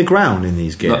 Trouble in the ground in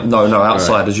these games? No,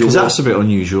 outside. Right. Because that's a bit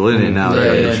unusual, isn't it, now?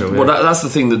 Yeah. Well, that's the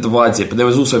thing that divides it, but there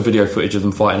was also video footage of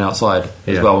them fighting outside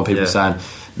as well, when people were saying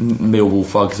Millwall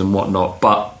thugs and whatnot,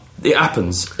 but it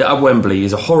happens. At Wembley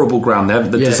is a horrible ground.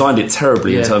 They designed it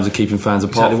terribly in terms of keeping fans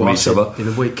apart from each other. In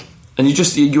a week. And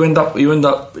you end up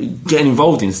getting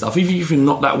involved in stuff. Even if you're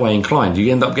not that way inclined,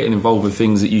 you end up getting involved with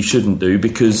things that you shouldn't do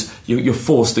because you're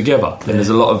forced together. And there's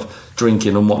a lot of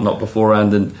drinking and whatnot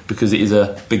beforehand, and because it is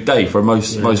a big day for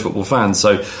most football fans.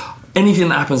 So anything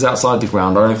that happens outside the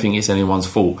ground, I don't think it's anyone's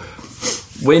fault.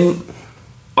 When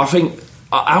I think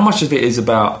how much of it is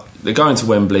about they're going to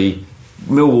Wembley,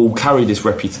 Millwall carry this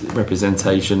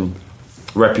reputation,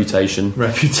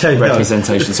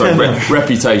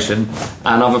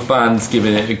 and other fans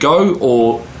giving it a go,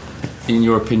 or in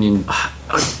your opinion?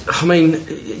 I mean,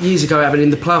 years ago,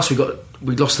 in the playoffs,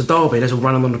 we lost the derby. There's all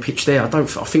running on the pitch there. I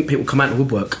think people come out of the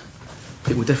woodwork.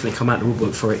 People definitely come out of the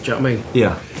woodwork for it. Do you know what I mean?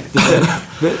 Yeah,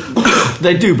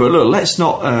 they do. But look, let's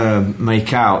not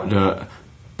make out that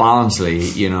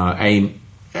Barnsley, ain't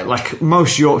like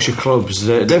most Yorkshire clubs,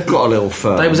 they've got a little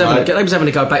firm. They was having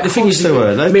to go back. The thing is,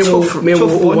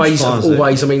 Millwall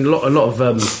always. I mean, a lot of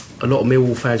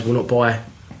Millwall fans will not buy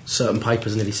certain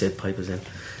papers. Nearly said papers. Then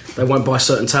they won't buy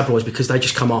certain tabloids because they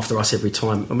just come after us every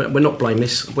time. I mean, we're not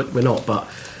blameless. We're not. But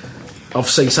I've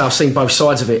seen both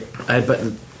sides of it. But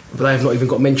they have not even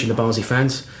got mentioned, the Barnsley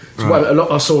fans. So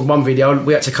I saw one video.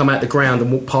 We had to come out the ground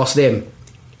and walk past them.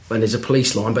 And there's a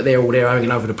police line, but they're all there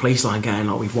hanging over the police line, going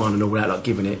like we've won and all that, like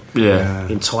giving it,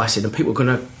 enticing, and people are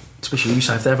gonna, especially you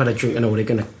say if they've had a drink and all, they're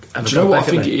gonna have a go back. Do you know what I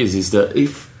think it is that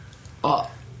if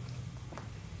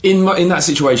in that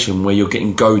situation where you're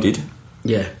getting goaded,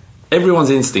 everyone's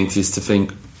instinct is to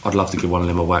think, I'd love to give one of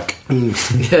them a whack. And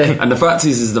the fact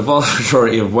is the vast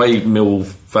majority of way Millwall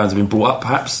fans have been brought up,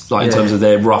 perhaps, like in terms of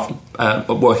their rough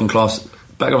working class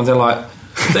background, they're like,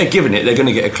 they're giving it, they're going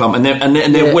to get a clump, and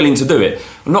they're willing to do it.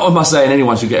 Not am I saying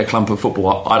anyone should get a clump of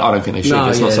football. I don't think they should.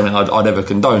 It's not something I'd ever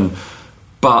condone.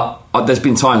 But there's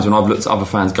been times when I've looked at other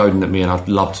fans goading at me, and I'd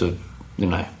love to,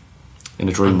 in a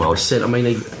dream world. I mean,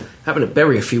 it happened at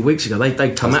Bury a few weeks ago.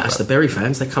 They come at us, the Bury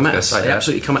fans. They come at us. They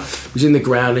absolutely come at. It was in the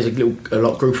ground. There's a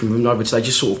lot group from them over. So they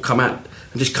just sort of come out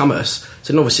and just come at us.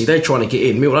 So obviously they're trying to get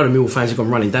in. A lot of Millwall fans have gone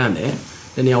running down there.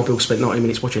 Then the old Bill spent 90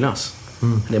 minutes watching us.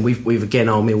 And then we've again,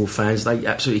 our Millwall fans, they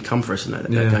absolutely come for us in that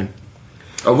game.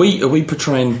 Are we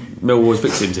portraying Millwall as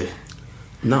victims here?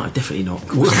 No, definitely not. Of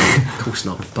course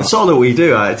not. But that's all that we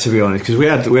do, to be honest. Because we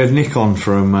had Nick on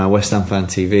from West Ham Fan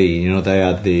TV. They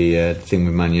had the thing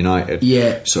with Man United.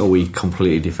 Yeah. So we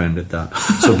completely defended that.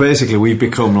 So basically, we've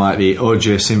become like the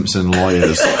O.J. Simpson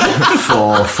lawyers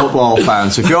for football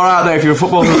fans. So if you're out there, if you're a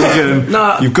football hooligan,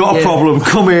 you've got a problem,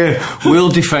 come here. We'll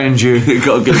defend you. You've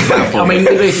got a good platform. I mean,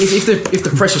 if the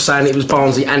press was saying it was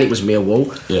Barnsley and it was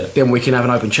Millwall, then we can have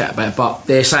an open chat about it. But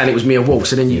they're saying it was Millwall,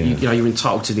 so then you're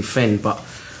entitled to defend. But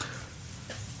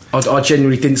I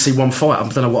genuinely didn't see one fight. I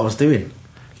don't know what I was doing.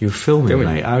 You were filming,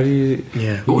 mate. How do you?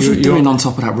 Yeah. What was you doing on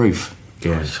top of that roof?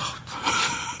 Yeah.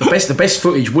 The best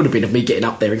footage would have been of me getting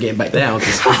up there and getting back down.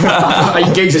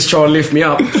 Eight geezers trying to lift me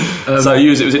up. So it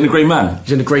was in the Green Man? It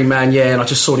was in the Green Man, yeah. And I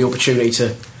just saw the opportunity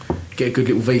to get a good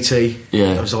little VT.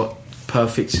 Yeah. It was like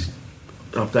perfect.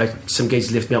 Some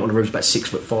geezers lift me up on the roof, about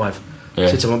 6'5". Yeah. I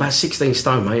said to him, I'm about 16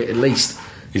 stone, mate, at least.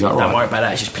 He's like, don't worry about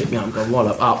that. Just pick me up and go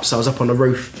wallop up. So I was up on the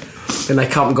roof. Then they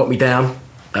come and got me down.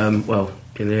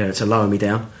 To lower me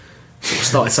down. So I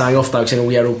started saying off though, because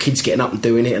we had all kids getting up and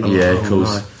doing it. And I'm of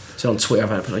course. No. So on Twitter,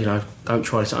 I've had, don't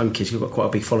try this at home, kids. You've got quite a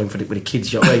big following with the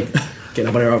kids. You know what I mean? Getting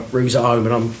up on their roofs at home,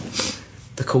 and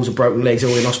the calls of broken legs,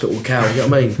 all in hospital with Cal. You know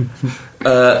what I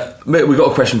mean? We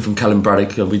got a question from Callum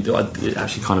Braddock. I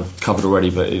actually kind of covered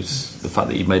already, but it was the fact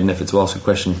that he made an effort to ask a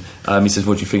question. He says,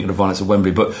 what do you think of the violence at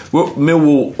Wembley? But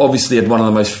Millwall obviously had one of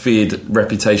the most feared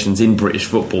reputations in British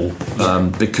football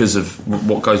because of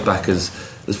what goes back as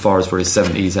far as probably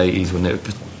 70s, 80s, when it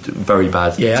was very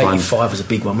bad. Yeah, time. 85 was a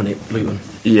big one, wasn't it, Luton?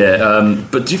 Yeah,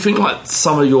 but do you think like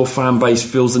some of your fan base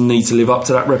feels the need to live up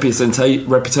to that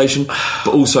reputation,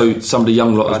 but also some of the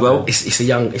young lot as well? It's the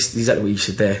young. It's exactly what you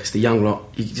said there. It's the young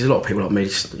lot. There's a lot of people like me.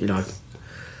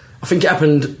 I think it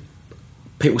happened.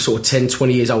 People sort of 10,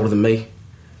 20 years older than me,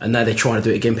 and now they're trying to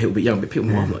do it again. People a bit young, but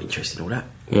people, I'm not interested in all that.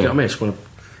 You know what I mean? I just want to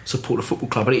support the football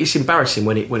club, but it's embarrassing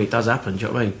when it does happen. Do you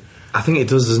know what I mean? I think it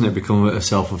does, doesn't it, become a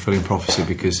self-fulfilling prophecy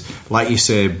because, like you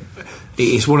say,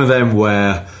 it's one of them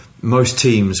where most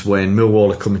teams, when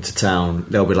Millwall are coming to town,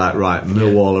 they'll be like, right,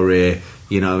 Millwall are here,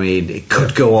 you know what I mean, it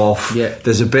could go off. Yeah.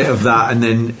 There's a bit of that, and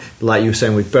then, like you were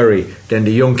saying with Bury, then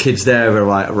the young kids there are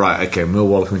like, right, okay,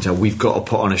 Millwall are coming to town, we've got to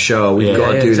put on a show, we've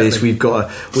got to do this, we've got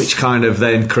to, which kind of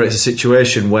then creates a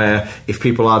situation where if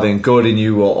people are then goading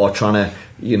you or trying to,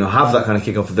 have that kind of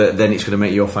kick-off, then it's going to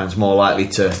make your fans more likely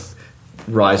to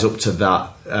rise up to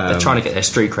that. They're trying to get their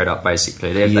street cred up,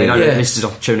 basically. They know that this is an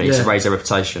opportunity to raise their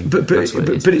reputation. But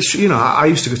it's I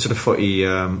used to go to the footy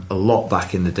a lot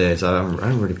back in the days. I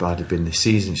haven't really badly been this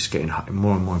season. It's just getting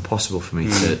more and more impossible for me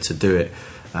to do it.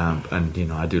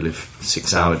 And I do live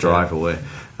 6-hour drive away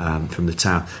from the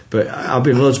town. But I've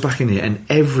been loads back in here, and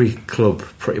every club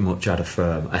pretty much had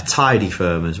a tidy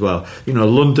firm as well.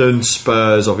 London,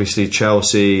 Spurs, obviously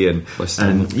Chelsea, and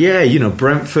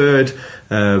Brentford.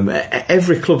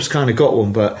 Every club's kind of got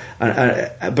one, but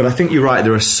I think you're right.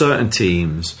 There are certain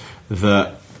teams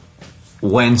that,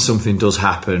 when something does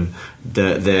happen,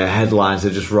 their headlines are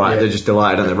just right. They're just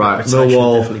delighted, and they're right.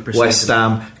 Millwall, West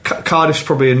Ham, Cardiff's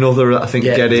probably another. I think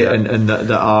get it, and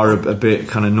that are a bit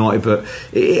kind of naughty, but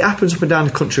it happens up and down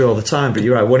the country all the time. But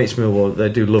you're right. When it's Millwall, they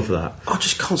do love that. I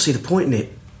just can't see the point in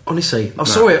it. Honestly, I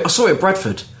saw it at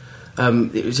Bradford.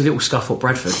 It was a little scuffle at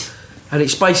Bradford. and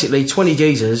it's basically 20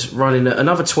 geezers running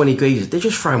another 20 geezers. They're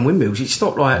just throwing windmills. It's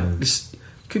not like this.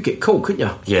 Could get caught, couldn't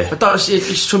you? Yeah. But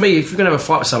it's for me. If you're gonna have a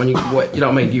fight with someone, you know what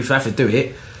I mean. You have to do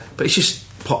it. But it's just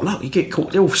pot luck. You get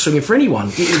caught. They're all swinging for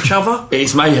anyone. Get each other.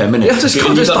 It's mayhem, isn't it? Yeah, I just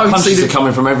don't see punches are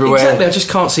coming from everywhere. Exactly. I just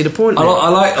can't see the point. I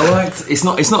like. It's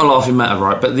not a laughing matter,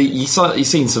 right? But you've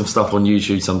seen some stuff on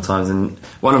YouTube sometimes, and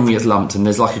one of them gets lumped, and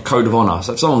there's like a code of honour.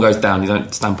 So if someone goes down, you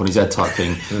don't stamp on his head type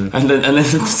thing. And then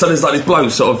so there's like this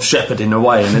bloke sort of shepherding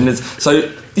away, and then there's so.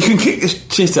 You can kick the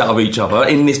shit out of each other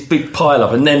in this big pile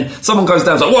up, and then someone goes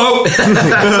down, it's like, whoa!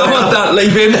 Someone's down,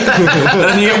 leave him. And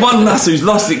then you get one nuss who's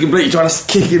lost it completely, trying to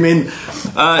kick him in.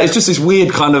 It's just this weird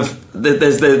kind of.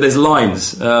 There's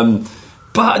lines.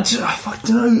 But I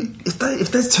don't know,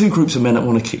 if there's two groups of men that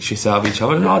want to kick shit out of each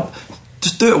other, I'd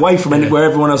just do it away from where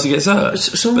everyone else gets hurt.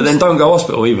 But then don't go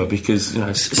hospital either, because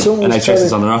NHS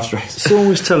is under enough stress. Someone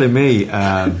was telling me.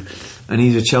 And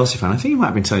he's a Chelsea fan. I think he might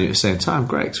have been telling you at the same time.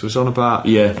 Greggs was on about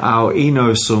how he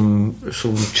knows some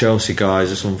Chelsea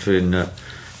guys or something that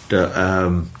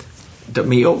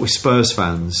meet up with Spurs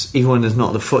fans, even when there's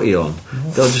not the footy on.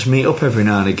 They'll just meet up every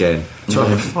now and again to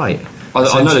have a fight.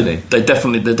 I know they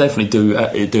definitely do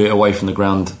it away from the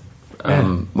ground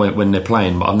when they're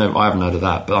playing. But I haven't heard of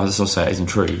that. But I just want to say it isn't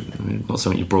true. I mean, not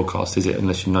something you broadcast, is it?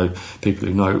 Unless you know people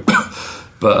who know.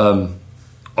 But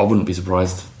I wouldn't be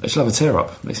surprised. They should have a tear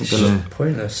up. Makes it look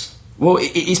pointless. Well,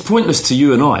 it's pointless to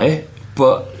you and I,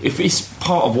 but if it's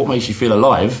part of what makes you feel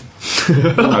alive,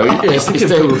 it's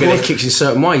people will get their kicks in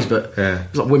certain ways. But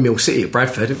it's like Windmill City at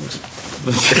Bradford.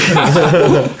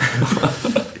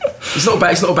 It's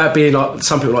not about being like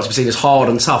some people like to be seen as hard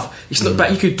and tough. It's not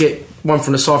about you could get one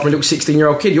from the side from a little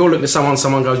 16-year-old kid. You're looking at someone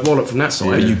goes wallop from that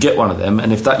side. You get one of them,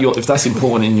 and if that's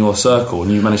important in your circle,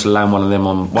 and you manage to land one of them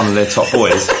on one of their top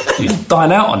boys, you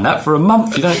dine out on that for a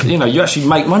month. You actually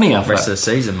make money out of rest that. of the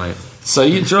season, mate. So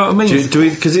do you know what I mean?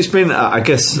 Because it's been, I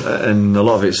guess, and a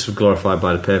lot of it's glorified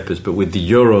by the papers, but with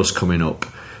the Euros coming up,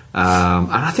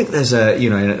 and I think there's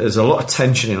a lot of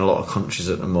tension in a lot of countries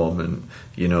at the moment.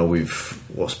 With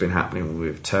what's been happening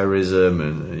with terrorism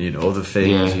and other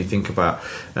things. Yeah. You think about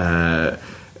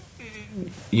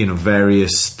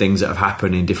various things that have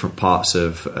happened in different parts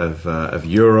of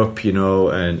Europe.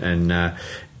 And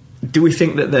do we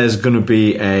think that there's going to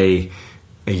be a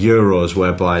Euros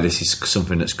whereby this is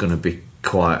something that's going to be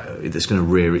that's going to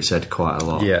rear its head quite a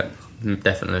lot? Yeah,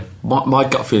 definitely. My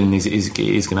gut feeling is it is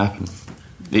going to happen.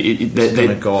 It's going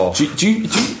to go off.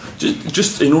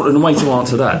 Just in a way to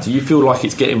answer that, do you feel like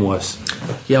it's getting worse?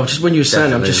 Yeah, just when you were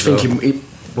saying, I'm just thinking,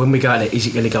 when we go there, is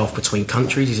it going to go off between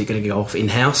countries? Is it going to go off in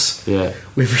house? Yeah,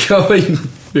 we've got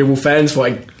Millwall fans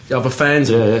fighting other fans.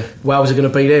 Yeah. Wales are going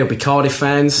to be there. It'll be Cardiff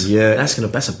fans. Yeah, that's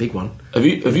a big one. Have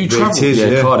you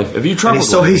travelled? Cardiff. Have you travelled? And it's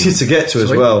so easy to get to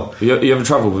as well. You ever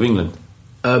travelled with England?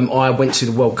 I went to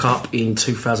the World Cup in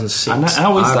 2006. And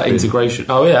how is that integration?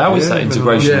 Oh yeah, how is that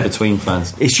integration between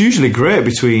fans? It's usually great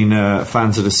between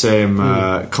fans of the same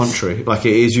country. Like,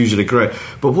 it is usually great.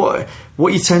 But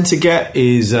what you tend to get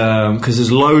is because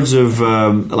there's loads of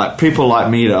like people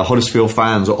like me that are Huddersfield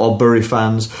fans or Albury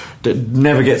fans that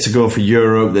never get to go for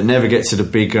Europe, that never get to the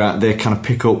big. They kind of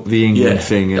pick up the England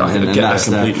thing, and that's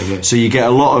there. So you get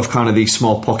a lot of kind of these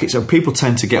small pockets, and people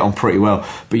tend to get on pretty well.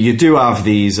 But you do have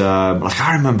these. Like,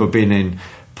 I remember being in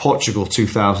Portugal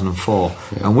 2004,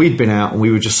 and we'd been out, and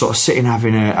we were just sort of sitting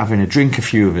having a drink, a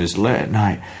few of us late at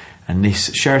night, and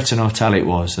this Sheraton Hotel it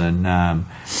was, and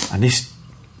this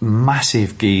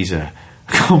massive geezer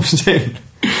comes in,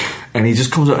 and he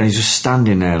just comes up and he's just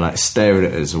standing there like staring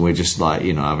at us, and we're just like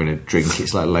having a drink.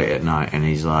 It's like late at night, and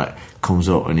he's like comes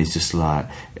up and he's just like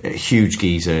a huge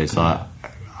geezer. It's like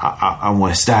I'm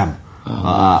West Ham.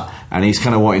 And he's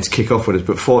kind of wanting to kick off with us,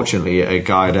 but fortunately a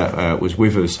guy that was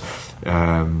with us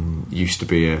used to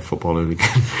be a football hooligan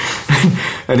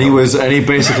and he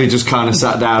basically just kind of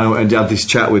sat down and had this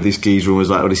chat with this geezer and was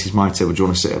like, this is my table, do you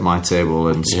want to sit at my table,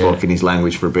 and spoke in his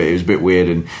language for a bit. It was a bit weird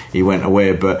and he went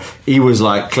away, but he was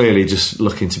like clearly just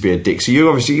looking to be a dick. So you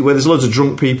obviously, where there's loads of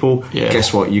drunk people,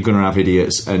 guess what, you're going to have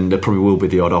idiots, and there probably will be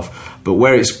the odd off. But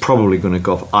where it's probably going to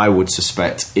go off, I would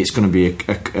suspect it's going to be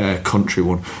a country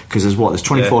one, because there's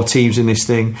 24 teams in this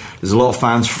thing. There's a lot of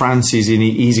fans. France is an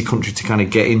easy country to kind of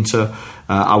get into.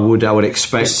 I would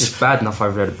expect. It's just bad enough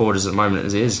over the borders at the moment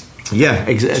as it is. Yeah,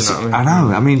 exactly. I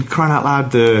know. I mean, crying out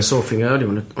loud. I saw a thing earlier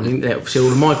on the internet. See all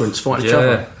the migrants fighting each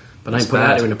other, but they ain't put it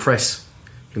out there in the press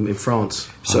in France.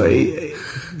 So, and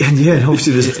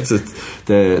obviously there's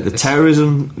the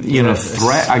terrorism,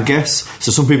 threat, I guess.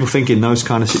 So some people think in those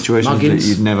kind of situations that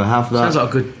you'd never have that.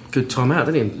 Sounds like a good time out,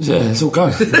 doesn't it? Yeah, it's all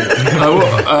going.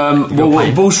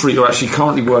 Wall Street are actually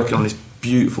currently working on this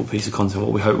beautiful piece of content.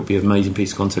 What we hope will be an amazing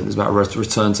piece of content is about a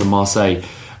return to Marseille.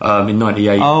 In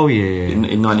 '98,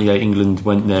 in '98, England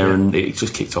went there and it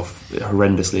just kicked off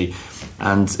horrendously.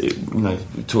 And we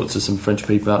talked to some French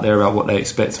people out there about what they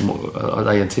expect and what are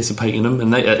they anticipating them.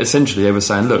 And they essentially they were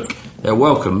saying, look, they're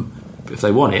welcome, but if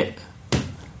they want it,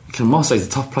 Marseille's a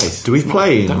tough place. Do we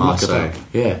play in Marseille?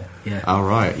 Yeah. All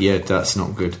right. Yeah, that's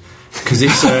not good. Because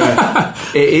it's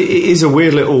it is a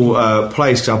weird little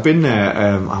place. Cause I've been there.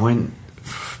 I went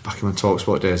back in my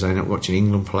TalkSport days. I ended up watching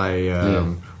England play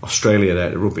Australia there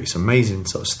at the rugby. It's an amazing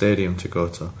sort of stadium to go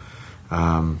to.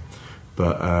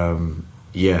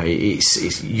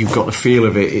 It's you've got the feel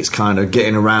of it. It's kind of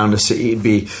getting around a city. It'd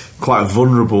be quite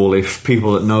vulnerable if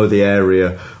people that know the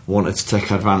area wanted to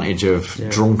take advantage of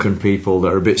drunken people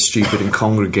that are a bit stupid and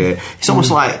congregate. It's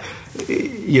almost like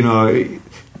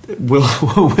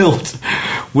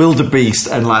wildebeest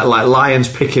and like lions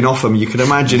picking off them. You can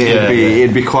imagine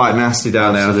it'd be quite nasty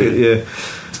down there.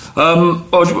 Now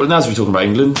as we're talking about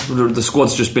England, the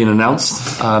squad's just been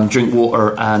announced.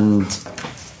 Drinkwater and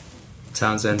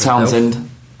Townsend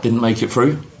didn't make it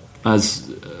through.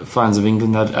 As fans of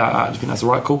England, do you think that's the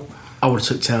right call? I would have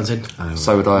took Townsend.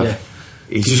 So would I. Yeah.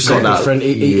 He's just got that.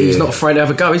 He's not afraid to have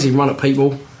a go, is he? Run at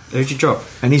people. Who'd you drop?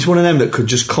 And he's one of them that could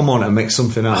just come on and make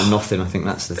something out of nothing. I think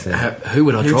that's the thing. Who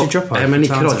would I drop? Who'd you drop? How many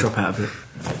could I drop out of it?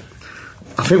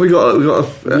 I think we got.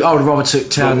 I would rather took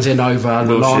Townsend over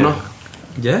Lana.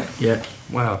 Yeah.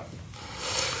 Wow.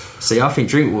 See, I think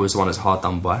Drinkwater was the one that's hard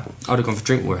done by. I'd have gone for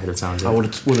Drinkwater ahead of Townsend. I would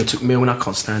have took Milne. I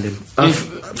can't stand him.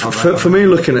 For me,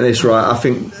 looking at this, right, I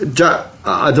think Jack.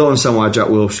 I don't understand why Jack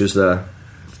Wilshere's there.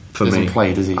 For me, he hasn't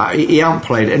played, has he? He hasn't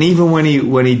played, and even when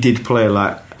he did play,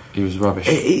 like he was rubbish.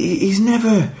 He's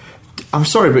never. I'm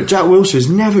sorry, but Jack Wilshere's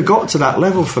never got to that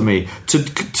level for me.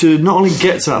 To not only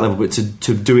get to that level, but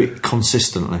to do it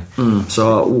consistently.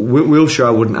 So Wilshere,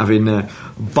 I wouldn't have in there.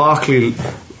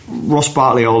 Ross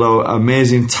Barkley, although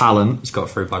amazing talent, he's got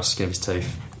through by the skin of his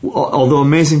teeth. Although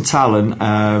amazing talent,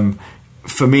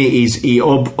 for me, he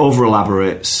over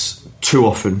elaborates too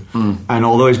often, and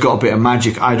although he's got a bit of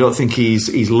magic, I don't think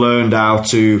he's learned how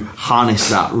to harness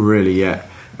that really yet.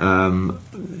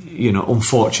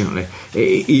 Unfortunately,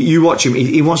 you watch him,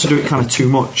 he wants to do it kind of too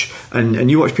much, and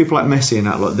you watch people like Messi and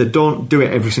that, like, they don't do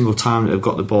it every single time that they've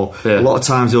got the ball. A lot of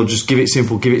times they'll just give it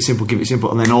simple,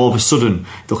 and then all of a sudden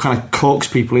they'll kind of coax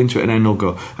people into it and then they'll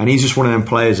go. And he's just one of them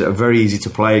players that are very easy to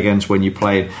play against when you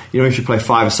play, if you play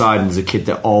five-a-side and there's a kid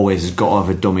that always has got to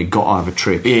have a dummy, got to have a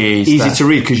trick. Easy to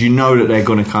read because you know that they're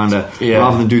going to kind of,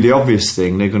 rather than do the obvious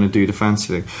thing, they're going to do the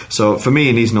fancy thing. So for me,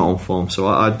 and he's not on form, so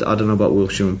I don't know about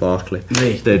Wilshere and Barkley.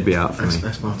 They'd be out for me.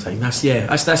 That's my team. That's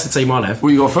the team I'll have.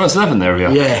 Well, you got first 11 there,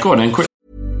 have you? Yeah. Go on then, quick.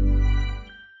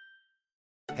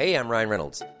 Hey, I'm Ryan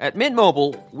Reynolds. At Mint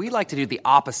Mobile, we like to do the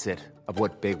opposite of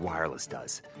what Big Wireless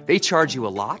does. They charge you a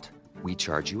lot, we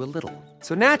charge you a little.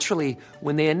 So naturally,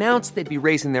 when they announced they'd be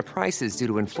raising their prices due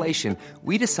to inflation,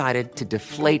 we decided to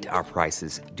deflate our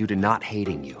prices due to not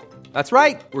hating you. That's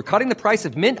right. We're cutting the price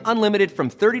of Mint Unlimited from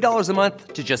 $30 a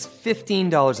month to just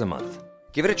 $15 a month.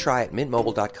 Give it a try at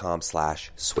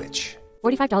mintmobile.com/switch.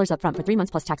 $45 up front for 3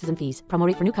 months plus taxes and fees. Promo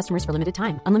rate for new customers for limited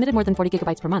time. Unlimited more than 40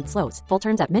 gigabytes per month. Slows full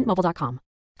terms at mintmobile.com.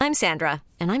 I'm Sandra,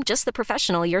 and I'm just the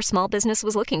professional your small business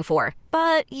was looking for.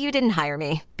 But you didn't hire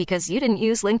me because you didn't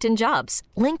use LinkedIn Jobs.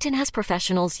 LinkedIn has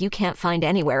professionals you can't find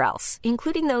anywhere else,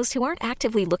 including those who aren't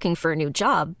actively looking for a new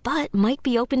job, but might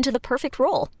be open to the perfect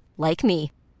role, like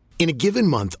me. In a given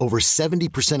month, over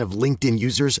 70% of LinkedIn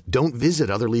users don't visit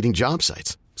other leading job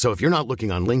sites. So if you're not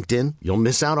looking on LinkedIn, you'll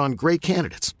miss out on great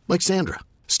candidates like Sandra.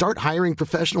 Start hiring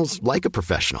professionals like a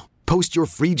professional. Post your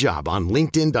free job on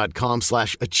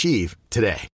linkedin.com/achieve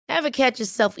today. Ever catch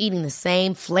yourself eating the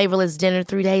same flavorless dinner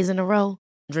 3 days in a row?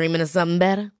 Dreaming of something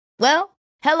better? Well,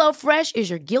 HelloFresh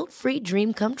is your guilt-free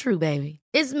dream come true, baby.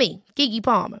 It's me, Keke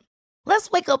Palmer.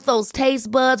 Let's wake up those taste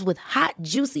buds with hot,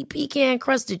 juicy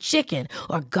pecan-crusted chicken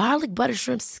or garlic butter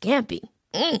shrimp scampi.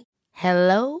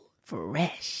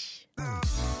 HelloFresh.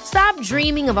 Stop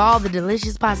dreaming of all the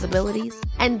delicious possibilities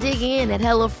and dig in at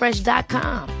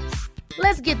HelloFresh.com.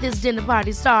 Let's get this dinner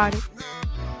party started.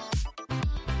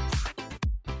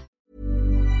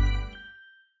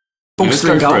 Let's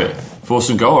go for it.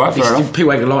 Forced goal, all right, fair enough.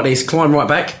 People ain't gonna like this. Klein right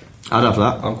back. I'd have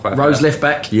that. I'm quite Rose left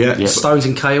back. Yeah. Stones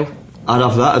and Kale. I'd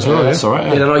have that as well. That's all right.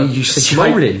 Yeah, I know you said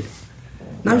Smalling.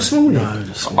 No, Smalling.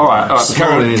 All right.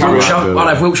 Carry on. I'll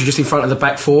have Wilshere just in front of the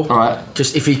back four. All right.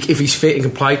 Just if he's fit and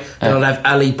can play, then I'll have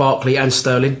Ali, Barkley, and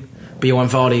Sterling. behind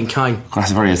Vardy and Kane.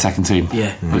 That's a very attacking team.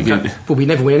 Yeah. Well, we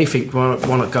never win anything. Why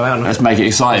not go out and let's make it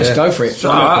exciting. Let's go for it.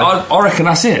 I reckon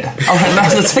that's it. I reckon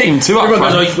that's the team. 2 up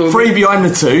front, 3 behind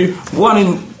the 2, 1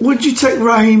 in. Would you take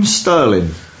Raheem Sterling?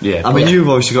 Yeah. I mean, you've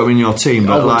obviously got him in your team,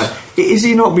 but is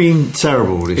he not been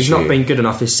terrible this year? He's not been good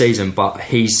enough this season, but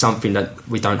he's something that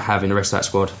we don't have in the rest of that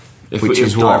squad. Which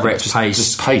is what? Direct pace.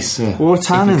 Just pace, yeah. Well,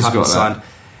 Townsend's got that.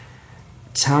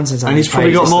 Townsend's and he's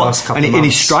probably got more, and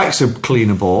he strikes a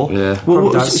cleaner ball. Yeah.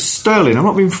 Well, Sterling, I'm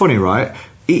not being funny, right?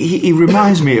 He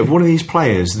reminds me of one of these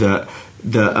players that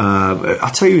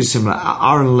I'll tell you similar,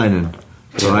 Aaron Lennon,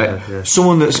 right? Yeah.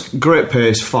 Someone that's great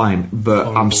pace, fine, but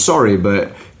I'm sorry,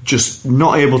 but just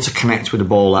not able to connect with the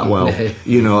ball that well,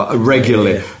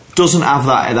 regularly. Yeah. Doesn't have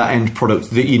that end product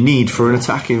that you need for an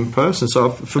attacking person. So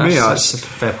for me, that's a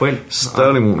fair point.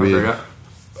 Sterling won't be.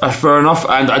 That's fair enough.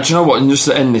 And do you know what? And just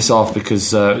to end this off,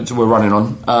 because we're running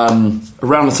on,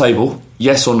 around the table,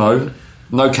 yes or no,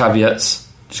 no caveats,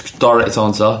 just direct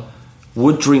answer.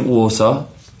 Would Drinkwater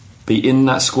be in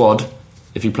that squad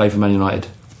if he played for Man United?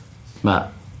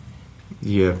 Matt?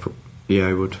 Yeah,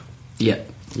 I would. Yeah,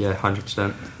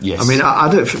 100%. Yes. I mean, I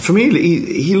don't. For me,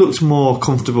 he looks more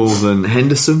comfortable than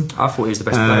Henderson. I thought he was the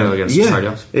best player against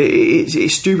Australia.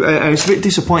 It's stupid. It's a bit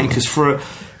disappointing because for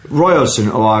Roy Hodgson,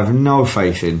 who I have no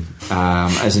faith in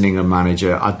as an England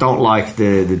manager, I don't like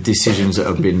the decisions that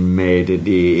have been made in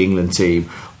the England team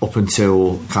up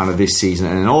until kind of this season,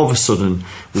 and then all of a sudden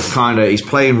he's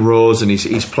playing Rose and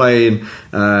he's playing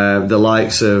the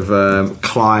likes of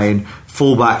Klein,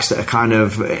 fullbacks that are kind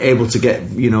of able to get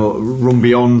run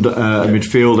beyond a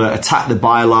midfielder, attack the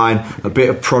byline, a bit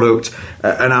of product,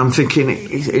 and I'm thinking,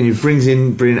 and he brings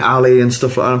in Ali and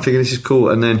stuff like that. I'm thinking this is cool,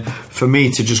 and then for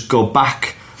me to just go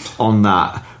back on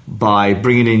that by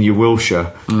bringing in your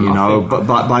Wilshere,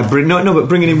 but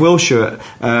bringing in Wilshere,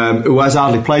 who has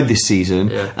hardly played this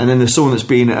season, and then there's someone that's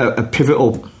been a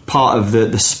pivotal part of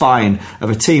the spine of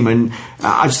a team, and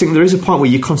I just think there is a point where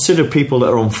you consider people that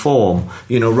are on form,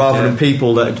 rather than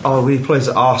people that he plays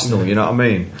at Arsenal. You know what I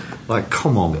mean? Like,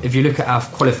 come on. If you look at our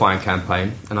qualifying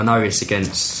campaign, and I know it's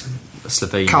against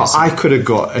Slovenia, I could have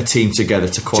got a team together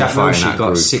to qualify. Jack in that got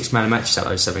group. 6 man matches out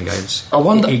of those 7 games. I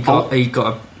wonder he got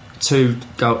two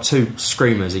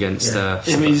screamers against.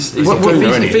 If he's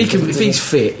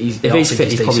fit, he's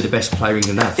probably the best player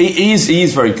England have. He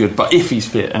is very good, but if he's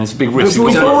fit, and it's a big risk.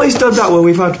 We've always done that where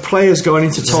we've had players going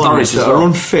into tournaments that are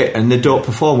unfit and they don't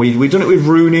perform. We've done it with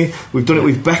Rooney, we've done it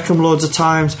with Beckham loads of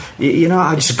times.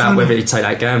 It's about whether you take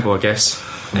that gamble, I guess,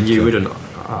 and you wouldn't.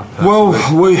 Well,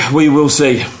 we will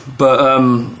see, but.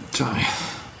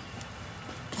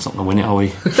 It's not going to win it, are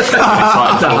we?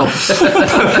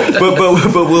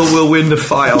 but we'll win the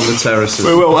fight on the terraces.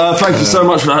 We will. Thank you so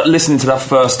much for listening to that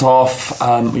first half.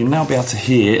 You'll now be able to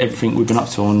hear everything we've been up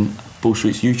to on Bull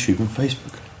Street's YouTube and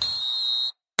Facebook.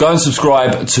 Go and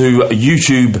subscribe to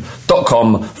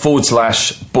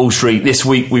youtube.com/Bull Street. This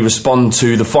week we respond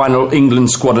to the final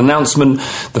England squad announcement,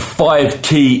 the 5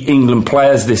 key England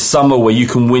players this summer where you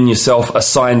can win yourself a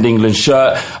signed England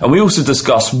shirt. And we also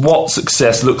discuss what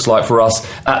success looks like for us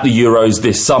at the Euros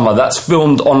this summer. That's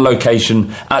filmed on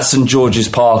location at St George's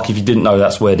Park. If you didn't know,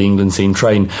 that's where the England team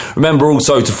train. Remember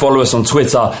also to follow us on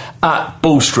Twitter at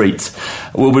Bull Street.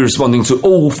 We'll be responding to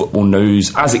all football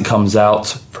news as it comes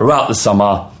out throughout the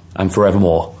summer and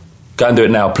forevermore. Go and do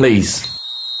it now, please.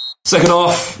 Second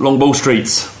half, Long Bull Street.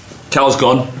 Cal's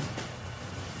gone.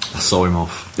 I saw him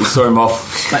off. You saw him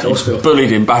off. Back to hospital.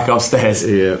 Bullied him back upstairs.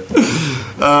 Yeah.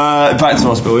 Back to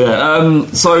hospital, yeah.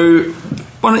 So,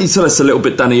 why don't you tell us a little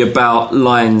bit, Danny, about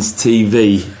Lions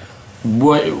TV?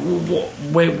 Where did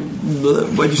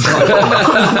you start?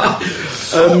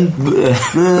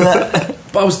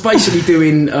 But I was basically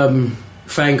doing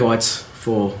fan guides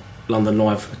for London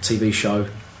Live, a TV show.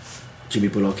 Jimmy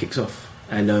Bullard kicks off,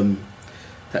 and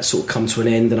that sort of come to an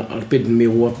end. And I'd been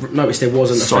Millwall. I noticed there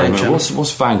wasn't a fan channel.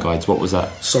 What's fan guides? What was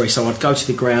that? Sorry, so I'd go to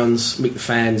the grounds, meet the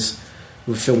fans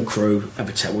with a film crew, have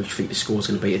a chat. What do you think the score's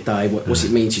going to be today? What's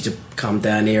it mean to you to come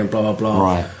down here and blah blah blah?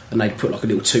 Right. And they'd put like a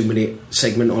little 2-minute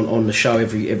segment on the show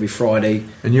every Friday.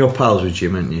 And you're pals with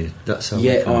Jim, aren't you? That's how.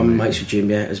 Yeah, I'm mates with Jim.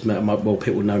 Yeah,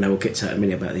 people know now. We'll get to that in a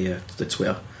minute about the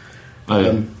Twitter.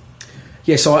 Oh,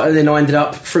 yeah. So then I ended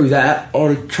up through that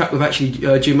on a track with actually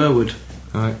Jim Irwood,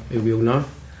 right, who we all know.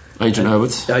 Agent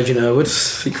Irwood. Agent Irwood.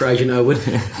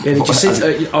 Yeah, and he just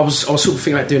said, I was sort of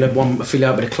thinking about doing a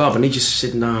affiliate with a club, and he just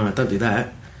said, no, don't do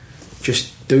that.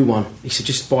 Just do one. He said,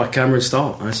 just buy a camera and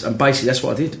start. And basically, that's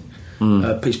what I did.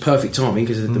 It's perfect timing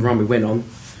because of the run we went on.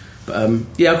 But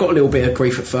yeah, I got a little bit of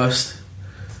grief at first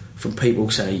from people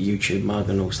saying YouTube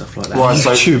mug and all stuff like that. Right,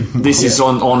 so this is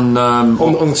on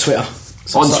the Twitter.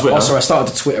 So on Twitter. I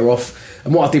started the Twitter off,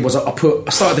 and what I did was I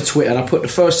started the Twitter, and I put the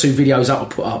first 2 videos up I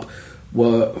put up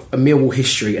were a Millwall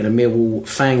history and a Millwall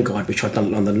fan guide, which I'd done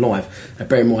at London Live. Now,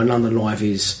 bear in mind, London Live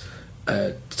is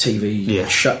a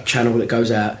TV channel that goes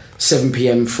out 7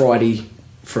 p.m. Friday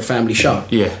for a family show.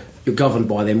 Yeah. You're governed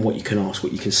by them, what you can ask,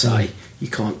 what you can say. You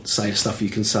can't say the stuff you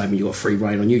can say when you've got free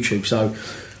reign on YouTube. So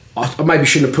I maybe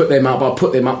shouldn't have put them up, but I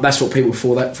put them up. That's what people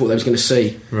thought they was going to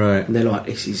see. Right. And they're like,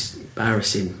 this is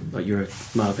embarrassing. Like, you're a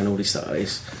mug and all this stuff.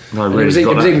 No, and really it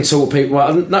was even talk people.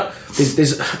 Well, no, this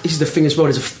is the thing as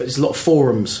well. There's a lot of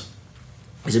forums.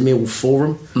 There's a Millwall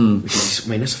forum, which is, I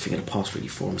mean, that's a thing of the past, really,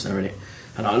 forums there, isn't it?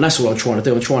 And that's what I'm trying to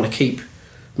do. I'm trying to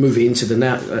move it into the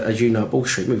now, as you know, Ball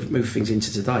Street, move things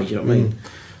into today. You know what I mean?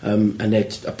 And they're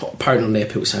apparently on there,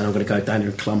 people saying I'm going to go down there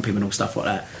and clump him and all stuff like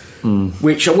that,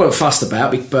 which I weren't fussed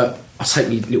about. But I take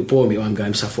my little boy with me home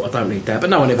game, so I thought I don't need that. But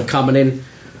no one ever come, and then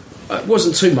it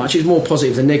wasn't too much. It was more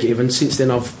positive than negative. And since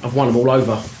then, I've won them all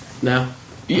over. Now,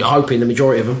 I'm hoping the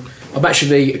majority of them. I'm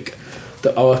actually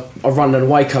I run an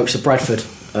away coach to Bradford,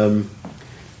 and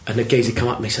the geezer come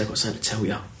up to me and said, "I've got something to tell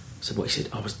you." I said, "What?" He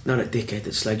said, "I was that dickhead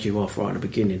that slagged you off right at the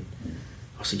beginning."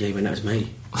 I said, "Yeah, man, that was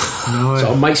me." No way.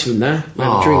 So I'm mates with him now. We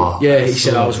had a drink. Yeah, he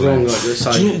said I was wrong.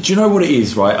 So. Do you know what it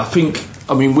is, right?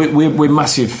 I mean, we're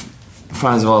massive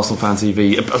fans of Arsenal Fan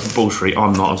TV. Ball Street,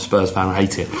 I'm not a Spurs fan, I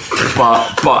hate it.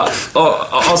 But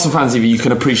Arsenal Fan TV, you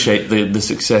can appreciate the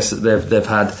success that they've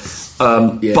had.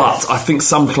 But I think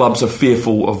some clubs are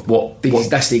fearful of what...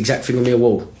 That's the exact thing on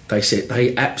Millwall. They said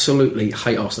they absolutely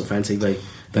hate Arsenal Fan TV.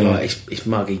 They're like, it's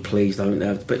muggy, please don't.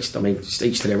 But I mean, it's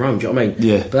each to their own. Do you know what I mean?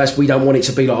 Yeah. But we don't want it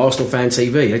to be like Arsenal Fan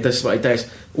TV. That's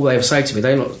all they ever say to me.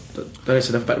 They don't say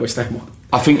enough about the West Ham one.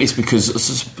 I think it's because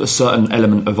a certain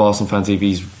element of Arsenal Fan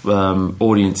TV's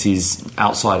audience is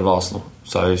outside of Arsenal.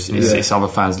 So it's other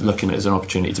fans looking at it as an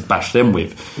opportunity to bash them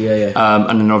with.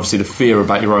 And then obviously the fear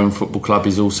about your own football club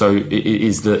is also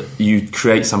is that you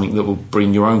create something that will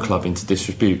bring your own club into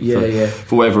disrepute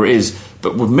for whatever it is.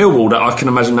 But with Millwall, I can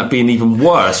imagine that being even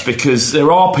worse, because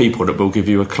there are people that will give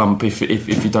you a clump if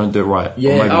you don't do it right.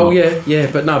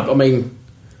 But no, I mean,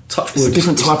 touch wood. It's a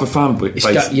different type of fan base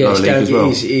league as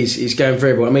well. It's going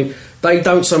very well. I mean, they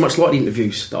don't so much like the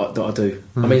interviews that I do.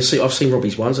 I mean, I've seen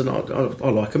Robbie's ones and I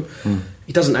like them.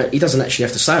 He doesn't actually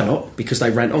have to say a lot because they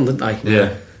rant on, don't they?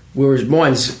 Yeah. Whereas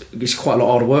mine's quite a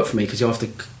lot harder work for me because you have to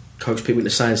coach people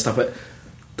into saying stuff.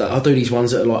 But I do these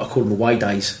ones that are like, I call them away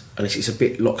days, and it's a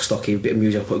bit lock stocky, a bit of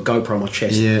music. I put a GoPro on my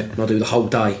chest and I do the whole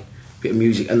day, a bit of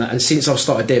music. And since I've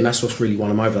started them, that's what's really won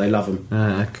them over. They love them.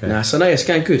 Okay. So it's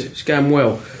going good. It's going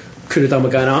well. Could have done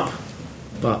with going up,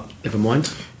 but never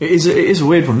mind. It is a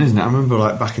weird one, isn't it? I remember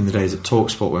like back in the days at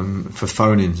TalkSport for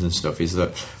phone-ins and stuff, is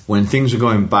that when things were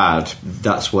going bad,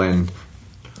 that's when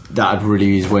that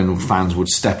really is when fans would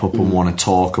step up and want to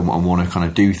talk and want to kind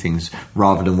of do things,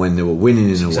 rather than when they were winning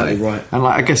in a way. Right. And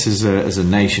like, I guess as a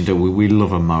nation, we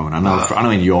love a moan. I know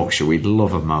in Yorkshire we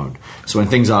love a moan. So when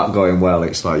things aren't going well,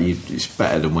 it's like it's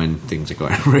better than when things are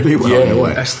going really well. Yeah, in a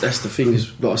way. That's the thing.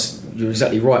 You're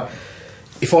exactly right.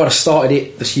 If I'd have started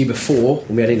it this year before,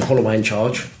 when we had Ian Holloway in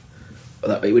charge,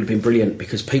 it would have been brilliant,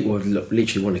 because people would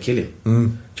literally want to kill him. Do you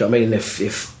know what I mean? And if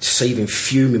deceiving,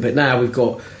 fuming. But now we've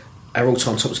got our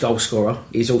all-time top goal scorer.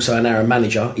 He's also an Arrow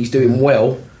manager. He's doing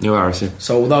well. Neil Harris, yeah.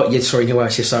 So Neil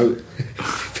Harris, yeah. So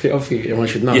I think everyone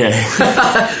should know.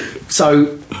 Yeah.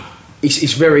 So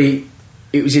it's very.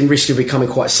 It was in risk of becoming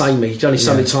quite samey. There's only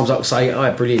so many times I could say,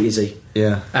 "Oh, brilliant is he?"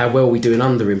 Yeah. How well are we doing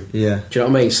under him? Yeah. Do you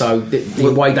know what I mean? So the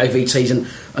away day VTs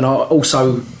and I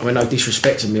also, I mean, no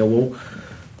disrespect to Millwall,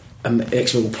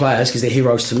 ex-Millwall players, because they're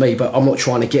heroes to me, but I'm not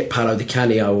trying to get Paolo Di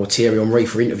Canio or Thierry Henry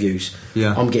for interviews.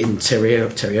 Yeah. I'm getting Terry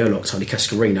Erlock, Tony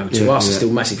Cascarino. To us, are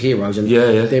still massive heroes, and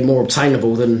they're more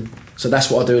obtainable than. So that's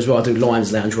what I do as well. I do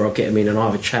Lions Lounge, where I get them in and I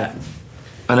have a chat.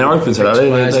 And they're open to that.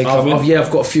 They come in.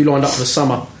 I've got a few lined up for the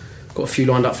summer.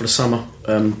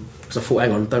 Because I thought,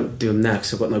 hang on, don't do them now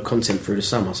because I've got no content through the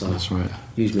summer. So that's right.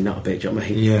 Use me nut a bit, do you know what I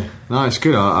mean? Yeah, no, it's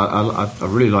good. I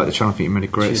really like the channel. I think you made a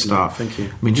great start. Mate, thank you.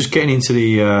 I mean, just getting into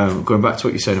the going back to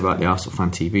what you said about the Arsenal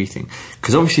Fan TV thing,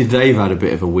 because obviously they've had a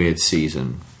bit of a weird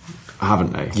season,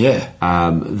 haven't they?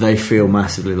 Yeah. They feel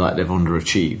massively like they've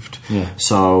underachieved. Yeah.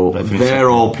 So they're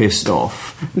all pissed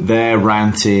off. They're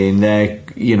ranting. They're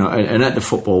and at the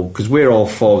football, because we're all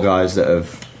four guys that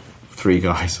have 3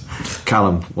 guys.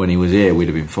 Callum, when he was here, we'd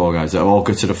have been 4 guys that are all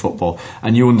good to the football.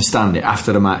 And you understand it.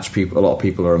 After the match, a lot of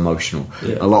people are emotional.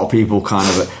 Yeah. A lot of people kind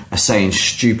of are saying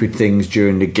stupid things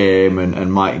during the game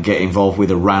and might get involved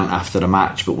with a rant after the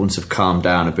match, but once they've calmed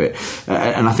down a bit.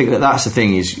 And I think that's the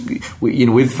thing is,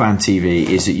 with fan TV,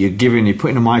 is that you're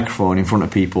putting a microphone in front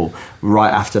of people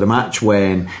right after the match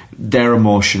when they're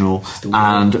emotional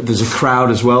and there's a crowd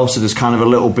as well, so there's kind of a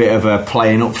little bit of a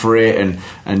playing up for it,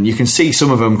 and you can see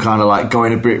some of them kind of like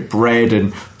going a bit red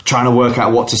and trying to work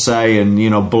out what to say and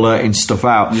blurting stuff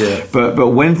out. But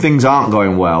when things aren't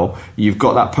going well, you've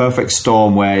got that perfect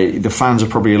storm where the fans are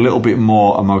probably a little bit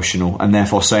more emotional and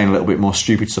therefore saying a little bit more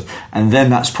stupid stuff, and then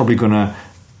that's probably going to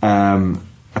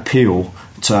appeal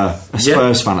to a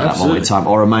Spurs fan at that moment in time,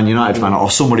 or a Man United fan, or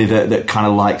somebody that kind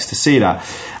of likes to see that.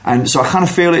 And so I kind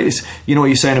of feel it's, what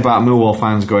you're saying about Millwall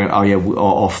fans going, oh yeah,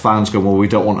 or fans going, well, we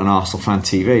don't want an Arsenal fan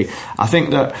TV. I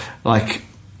think that,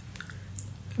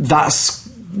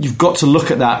 you've got to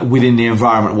look at that within the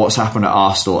environment, what's happened at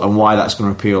Arsenal and why that's going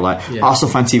to appeal.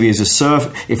 Arsenal fan TV is a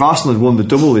serve. If Arsenal had won the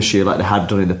double this year like they had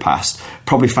done in the past,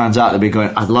 probably fans out there be going,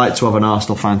 I'd like to have an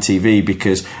Arsenal fan TV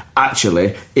because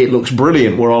actually it looks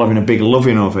brilliant. We're all having a big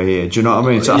loving over here. Do you know what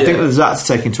I mean? So I think there's that to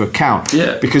take into account.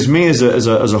 Because me as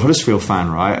a Huddersfield fan,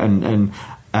 right, and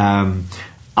I'm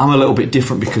a little bit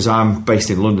different because I'm based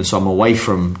in London, so I'm away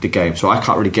from the game, so I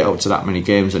can't really get up to that many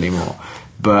games anymore.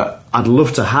 But I'd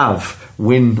love to have,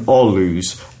 win or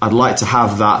lose, I'd like to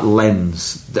have that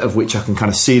lens of which I can kind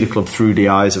of see the club through the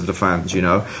eyes of the fans,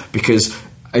 because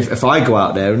if I go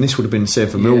out there, and this would have been the same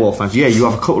for Millwall fans, you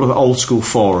have a couple of old school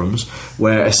forums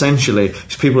where essentially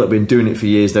it's people that have been doing it for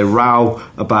years, they row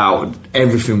about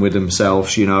everything with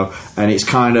themselves, and it's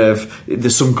kind of,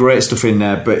 there's some great stuff in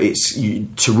there, but it's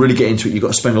to really get into it, you've got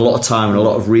to spend a lot of time and a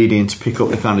lot of reading to pick up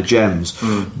the kind of gems.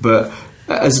 But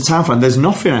as a town fan, there's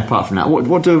nothing apart from that.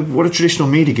 What do traditional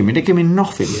media give me? They give me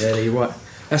nothing. Yeah, you're right.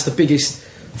 That's the biggest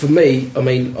for me. I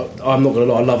mean, I'm not going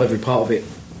to lie, I love every part of it.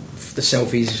 The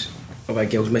selfies I've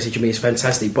had girls messaging me, it's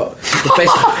fantastic. But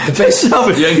the best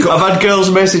I've had girls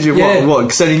messaging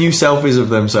what sending you selfies of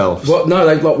themselves. What? No,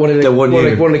 they wanted to go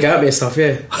at me and stuff.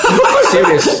 Yeah,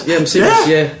 serious. Yeah, I'm serious.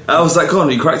 Yeah. How was that gone?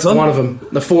 You cracked on? One of them,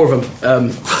 the 4 of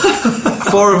them.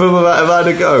 4 of them have had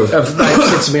a go. They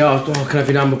said to me, "Oh, can I have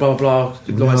your number?" Blah blah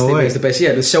blah. It's the best.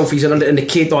 Yeah, the selfies and the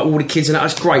kid, like all the kids and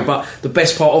that's great. But the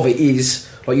best part of it is,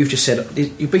 like you've just said,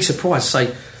 you'd be surprised. Say,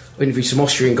 I interviewed some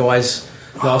Austrian guys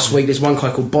last week. There's one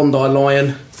guy called Bondi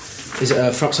Lion.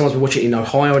 Someone's been watching it in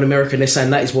Ohio in America, and they're saying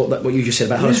that is what you just said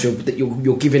about Huddersfield. That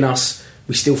you're giving us.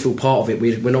 We still feel part of it.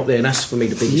 We're not there, and that's for me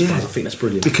the biggest part. I think that's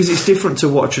brilliant because it's different to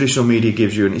what traditional media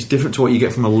gives you, and it's different to what you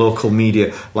get from a local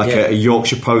media like a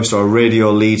Yorkshire Post or a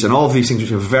Radio Leeds, and all of these things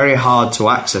which are very hard to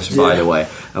access. By the way,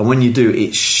 and when you do,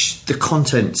 the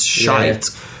content's shite.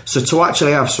 So to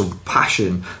actually have some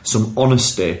passion, some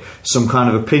honesty, some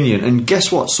kind of opinion, and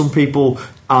guess what? Some people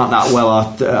aren't that well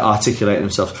articulating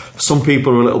themselves. Some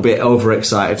people are a little bit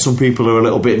overexcited. Some people are a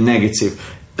little bit negative.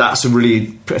 That's a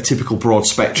typical broad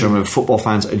spectrum of football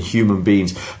fans and human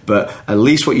beings. But at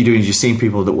least what you're doing is you're seeing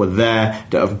people that were there,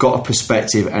 that have got a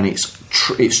perspective, and it's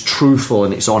truthful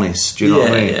and it's honest. Do you know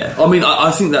what I mean? Yeah. I mean,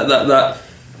 I think that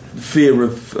fear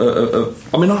of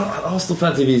Arsenal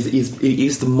fan TV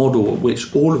is the model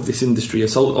which all of this industry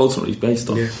is ultimately based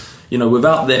on. Yeah.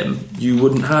 Without them, you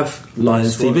wouldn't have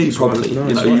Lions TV probably.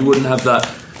 You wouldn't have that.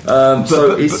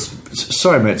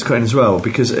 Sorry, mate, it's cutting as well,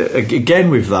 because again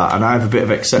with that, and I have a bit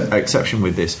of exception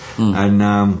with this, and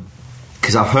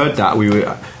because I've heard that we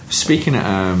were speaking at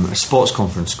a sports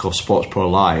conference called Sports Pro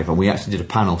Live, and we actually did a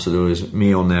panel, so there was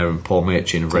me on there and Paul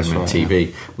Machin of Redmond TV.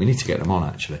 Yeah. We need to get them on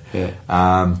actually. Yeah.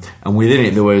 And within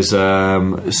it there was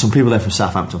some people there from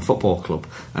Southampton Football Club,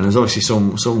 and there's obviously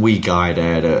some wee guy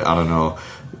there that, I don't know,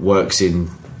 works in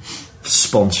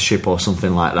sponsorship or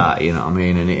something like that, you know what I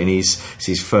mean, and it's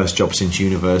his first job since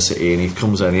university, and he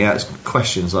comes there and he asks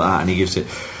questions like that, and he gives it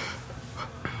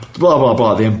blah blah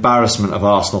blah, the embarrassment of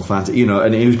Arsenal fans,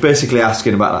 and he was basically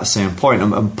asking about that same point,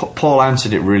 and Paul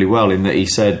answered it really well in that he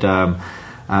said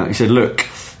look,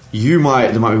 there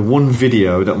might be one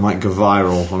video that might go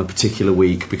viral on a particular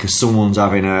week because someone's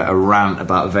having a rant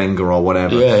about Wenger or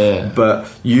whatever,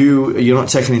 but you're not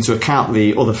taking into account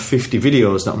the other 50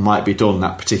 videos that might be done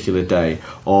that particular day,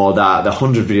 or the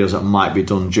 100 videos that might be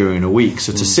done during a week.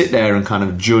 So to sit there and kind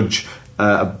of judge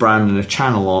a brand and a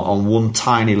channel on one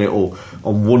tiny little,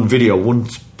 on one video, one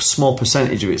small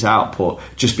percentage of its output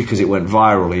just because it went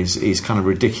viral is kind of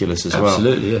ridiculous as well.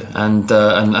 Absolutely, yeah. And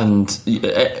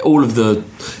all of the,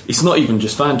 it's not even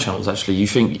just fan channels actually. You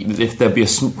think if there'd be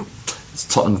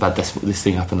Tottenham had this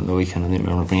thing happen at the weekend, I didn't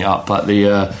want to bring it up, but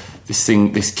the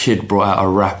this kid brought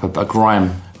out a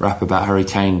grime rap about Harry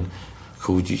Kane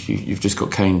called "You've Just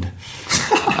Got Caned,"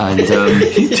 and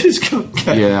you just got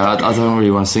caned. Yeah, I don't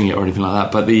really want to sing it or anything like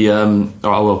that. But the all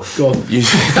right, well, go on.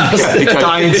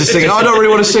 Dying to sing it. I don't really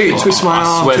want to sing it. Twist my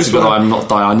arm. I swear to God, I'm not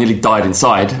dying. I nearly died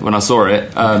inside when I saw it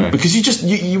because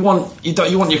you want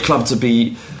your club to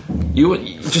be. You want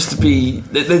just to be.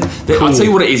 Cool. I'll tell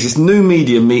you what it is. It's new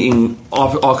media meeting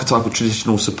archetypal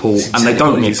traditional support, and they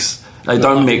don't mix. They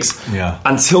don't mix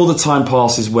until the time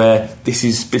passes where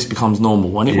this becomes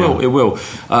normal, and it will.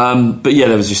 But yeah,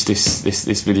 there was just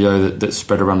this video that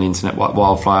spread around the internet like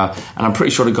wildfire, and I'm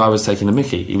pretty sure the guy was taking a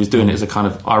mickey. He was doing it as a kind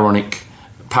of ironic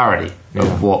parody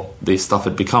of what this stuff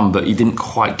had become, but he didn't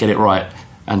quite get it right,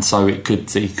 and so it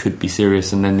could be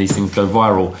serious, and then these things go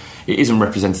viral. It isn't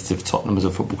representative of Tottenham as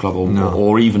a football club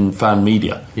or even fan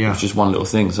media. It's just one little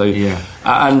thing. So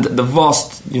and the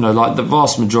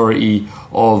vast majority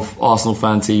of Arsenal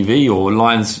fan TV or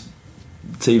Lions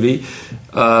TV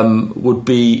would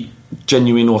be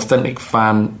genuine, authentic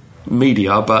fan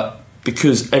media, but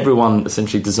because everyone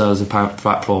essentially deserves a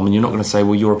platform, and you're not going to say,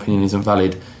 well, your opinion isn't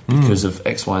valid because of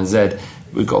X, Y, and Z.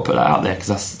 We've got to put that out there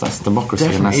because that's democracy.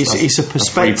 Definitely. And it's a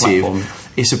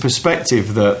perspective. It's a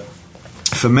perspective that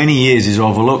for many years is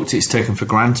overlooked. It's taken for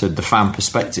granted, the fan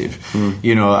perspective.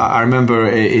 You know, I remember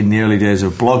in the early days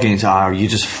of blogging, you're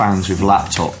just fans with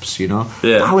laptops, you know?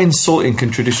 How insulting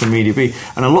can traditional media be?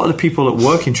 And a lot of the people that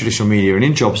work in traditional media and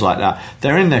in jobs like that,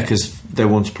 they're in there because they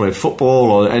once played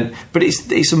football, but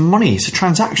it's a money, it's a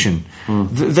transaction.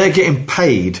 They're getting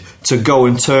paid to go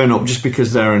and turn up just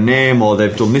because they're a name, or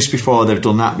they've done this before, or they've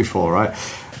done that before, right?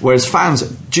 Whereas fans,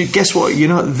 guess what? You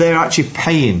know, they're actually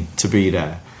paying to be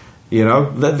there. You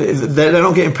know, they're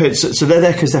not getting paid, so they're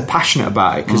there because they're passionate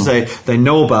about it, because they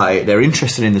know about it, they're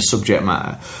interested in the subject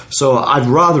matter. So I'd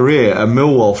rather hear a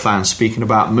Millwall fan speaking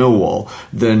about Millwall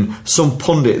than some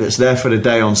pundit that's there for the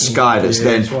day on Sky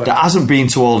that hasn't been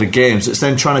to all the games, that's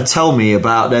then trying to tell me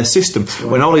about their system,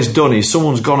 when all he's done is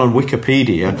someone's gone on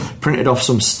Wikipedia, printed off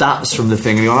some stats from the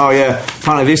thing, and gone, oh yeah,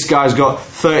 apparently this guy's got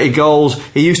 30 goals,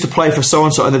 he used to play for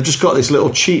so-and-so, and they've just got this little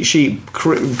cheat sheet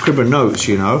crib of notes,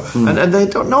 you know, and they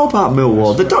don't know about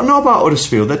Millwall, they don't know about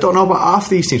Huddersfield, they don't know about half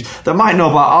these teams. They might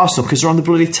know about Arsenal because they're on the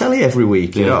bloody telly every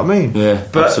week, you know what I mean?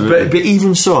 But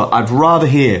even so, I'd rather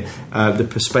hear the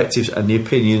perspectives and the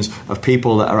opinions of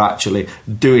people that are actually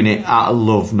doing it out of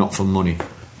love, not for money.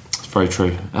 It's very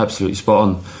true, absolutely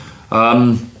spot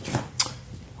on.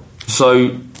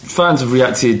 So fans have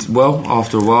reacted well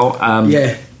after a while.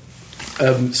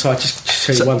 So I just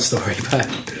tell you one story about.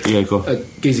 Yeah, go on. A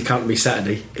geezer come to me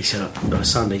Saturday. He said, on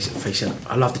Sunday, he said,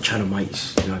 I love the channel, mate.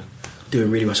 It's, you know, doing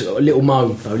really well. So a little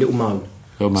moan. I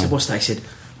said, what's that? He said,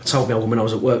 I told my woman I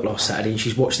was at work last Saturday and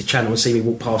she's watched the channel and seen me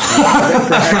walk past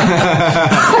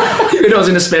when I was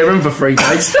in the spare room for 3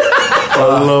 days.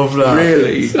 I love that.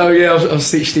 Really? So yeah, I've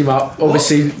stitched him up.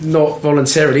 Obviously not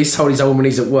voluntarily. He's told his old woman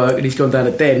he's at work and he's gone down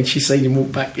the den and she's seen him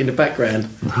walk back in the background.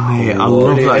 I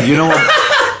love that. You know what?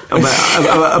 A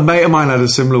mate of mine had a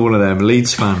similar one of them, a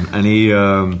Leeds fan, and he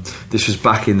this was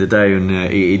back in the day, and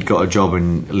he'd got a job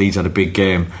and Leeds had a big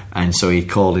game, and so he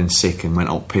called in sick and went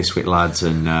up piss with lads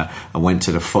and went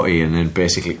to the footy, and then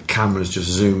basically cameras just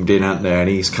zoomed in out there, and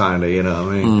he's kind of, you know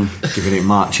what I mean, giving it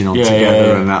marching on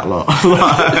together and that lot.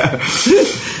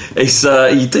 It's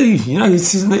you do, you know.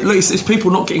 It's people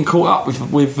not getting caught up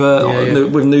with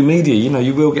new media. You know,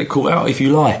 you will get caught out if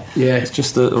you lie. Yeah, it's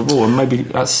just a rule, and maybe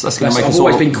that's going to make us. I've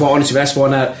always been quite honest with you. That's why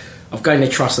now I've gained their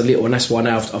trust a little, and that's why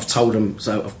now I've told them.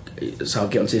 So I'll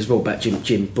get onto this as well about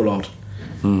Jim Bullard.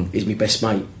 He's my best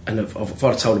mate, and if I'd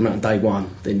have told him that on day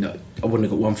one, then I wouldn't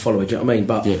have got one follower. Do you know what I mean?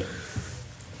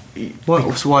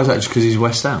 But so why is that? Just because he's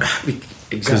West Ham?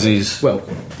 Exactly.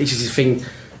 This is his thing.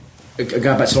 Going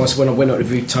back to when I went out to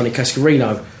review Tony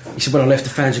Cascarino, he said when I left the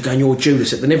fans were going, you're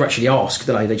Judas. They never actually ask,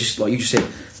 do they? They just, like you just said,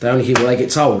 they only hear what they get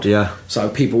told. Yeah. So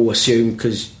people assume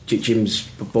because Jim's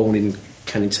born in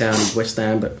Canning Town, he's West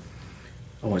Ham, but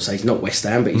I won't say he's not West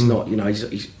Ham, but he's not. You know,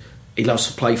 he loves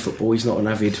to play football. He's not an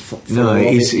avid No,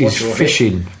 he's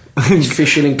fishing. He's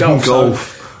fishing and golf.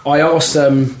 So I asked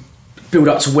build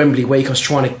up to Wembley week. I was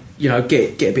trying to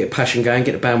get a bit of passion going,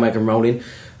 get the bandwagon rolling,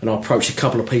 and I approached a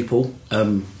couple of people.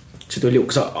 To do a little,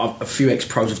 because a few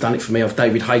ex-pros have done it for me. I've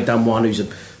David Hay done one, who's a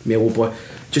Millwall boy.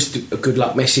 Just a good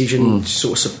luck message, and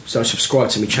sort of subscribe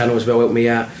to my channel as well, help me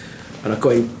out. And I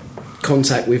got in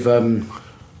contact with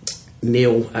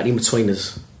Neil at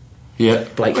In-Betweeners. Yeah,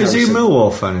 Blake. Is he a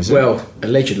Millwall fan? Is he? Well,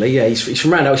 allegedly, yeah. He's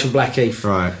from Randall. He's from Blackheath.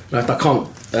 Right. And I can't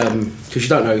because you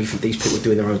don't know if these people are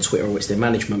doing their own Twitter or it's their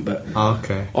management. But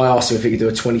okay. I asked him if he could do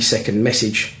a 20-second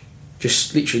message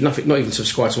just literally nothing, not even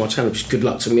subscribe to my channel, just good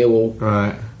luck to Millwall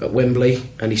at Wembley.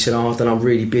 And he said, then I'm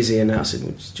really busy. And I said,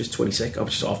 it's just 20 seconds. I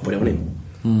just put it on him.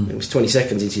 It was 20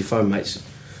 seconds into your phone, mates.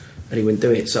 And he wouldn't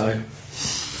do it, so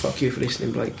fuck you for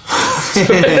listening, Blake.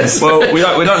 Well, we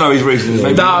don't know his reasons.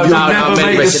 Maybe.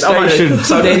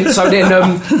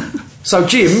 So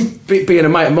Jim, being a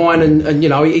mate of mine, and you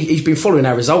know, he's been following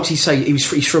our results.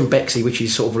 He's from Bexley, which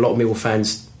is sort of a lot of Millwall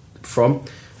fans from.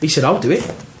 He said, I'll do it.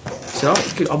 He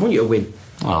said, I want you to win.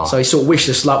 Oh. So he sort of wished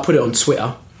us luck, put it on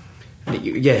Twitter. And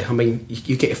you get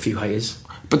a few haters.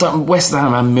 But don't West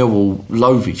Ham and Millwall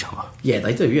loathe each other? Yeah,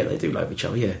 they do. Yeah, they do loathe each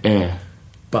other. Yeah. Yeah.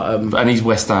 But and he's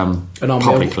West Ham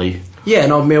publicly. Yeah,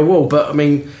 and I'm Millwall. But I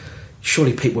mean,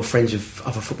 surely people are friends with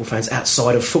other football fans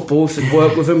outside of football if they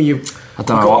work with them. I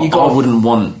don't know. I wouldn't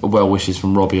want well wishes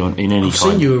from Robbie in any kind. I've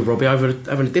seen you and Robbie having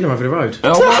a dinner over the road.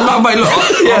 Oh, no, mate, look,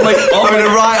 I'm having a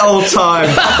right old time.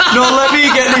 No, let me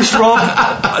get this, Rob.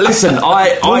 Listen,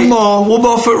 one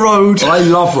more foot road. I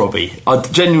love Robbie. I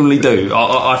genuinely do.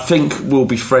 I think we'll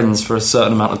be friends for a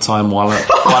certain amount of time while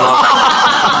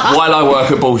I work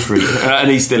at Ball Street,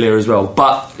 and he's still here as well.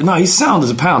 But no, he's sound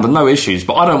as a pound and no issues.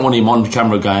 But I don't want him on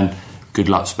camera going, "Good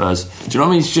luck, Spurs." Do you know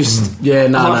what I mean? It's just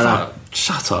no.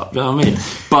 Shut up. You know what I mean?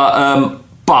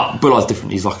 But Bullard's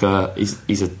different. He's like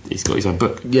he's got his own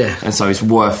book. Yeah, and so it's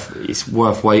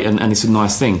worth wait, and it's a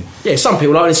nice thing. Yeah, some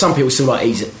people like it. Some people still like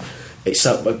it's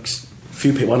a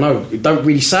few people I know don't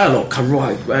really say a lot. Come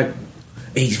right,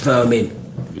 he's vermin.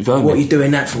 What are you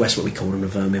doing that for? That's what we call them, the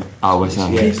vermin. Oh, West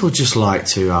Ham. Yeah. People just like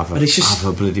to have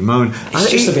a bloody moan. It's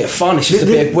just a bit of fun. It's just a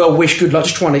bit of well-wish, good luck.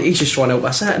 He's just trying to help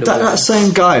us out. That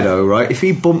same guy, though, right? If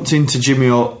he bumped into Jimmy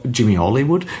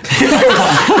Hollywood,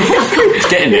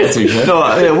 getting there too.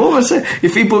 What was I saying?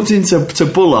 If he bumped into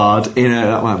Bullard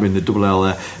that might have been the double L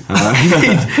there.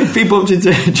 If he bumped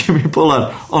into Jimmy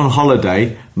Bullard on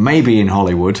holiday, maybe in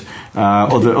Hollywood,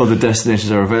 other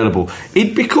destinations are available,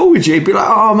 he'd be cool with you. He'd be like,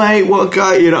 "Oh mate, what a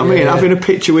guy," you know what I mean? Having a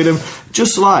picture with him,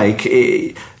 just like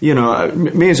you know,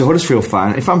 me as a Huddersfield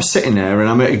fan, if I'm sitting there and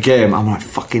I'm at a game, I'm like,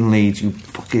 "Fucking Leeds, you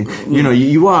fucking," you know,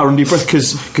 you are under your breath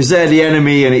because they're the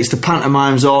enemy and it's the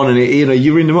pantomime's on and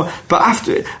you're in the. But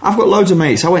after, I've got loads of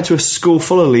mates. I went to a school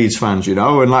full of Leeds fans, you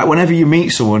know, and like whenever you meet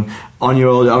someone on your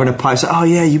old having a pint, say, "Oh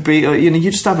yeah, you beat," you know,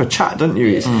 you just have a chat, don't you?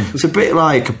 It's a bit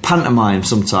like a pantomime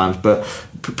sometimes, but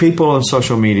people on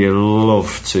social media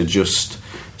love to just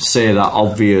say that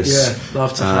obvious. Yeah,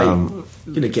 love to hate.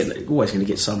 You're always going to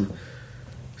get some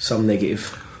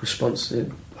negative response.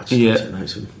 Yeah.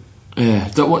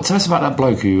 Tell us about that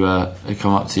bloke who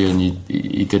come up to you and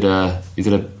you did a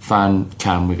fan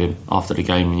cam with him after the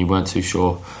game and you weren't too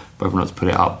sure whether or not to put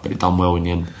it up, but it done well in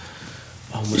the end.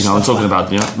 You know, I'm talking about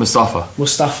Mustafa.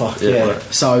 Yeah. Right.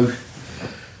 So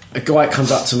a guy comes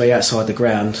up to me outside the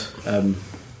ground,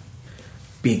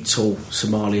 big, tall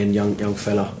Somalian young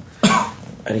fella,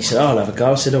 and he said, "I'll have a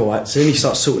go." I said, "All right." So then he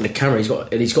starts sorting the camera.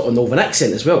 He's got a northern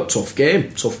accent as well. Tough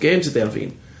game today. I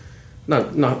think.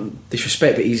 No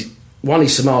disrespect, but he's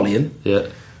Somalian. Yeah.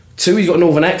 Two, he's got a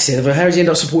northern accent. How does he end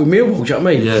up supporting Millwall? Do you know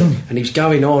what I mean? Yeah. And he was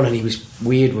going on, and he was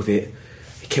weird with it.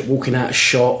 He kept walking out of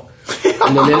shot.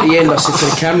 And then at the end I said to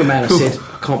the cameraman, I said,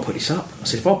 "I can't put this up." I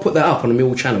said, "If I put that up on the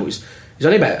Millwall channel," it was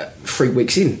only about 3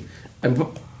 weeks in, and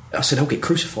I said, "I'll get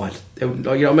crucified." You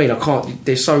know what I mean? I can't.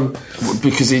 They're so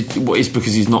because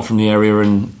he's not from the area,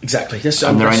 and exactly.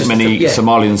 And there ain't many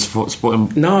Somalians supporting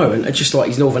him. No, and just like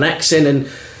his northern accent, and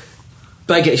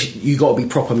they get you got to be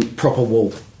proper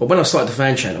Wall. But when I started the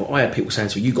fan channel, I had people saying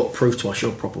to me, "You got to prove to us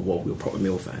you're a proper Wall, you're a proper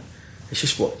Mill fan." It's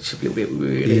just it's a little bit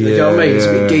weird. You know what I mean? It's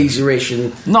a bit geezerish,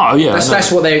 and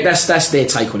that's their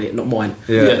take on it, not mine.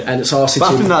 Yeah. And so I said,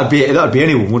 I think that'd be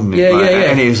anyone, wouldn't it? Yeah, like,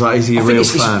 yeah. And he was like, "Is he a real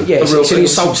fan?" It's an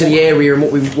insult to the area and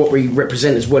what we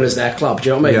represent as well as their club. Do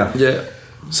you know what I mean? Yeah.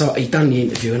 So he done the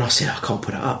interview, and I said, "I can't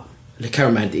put it up." And the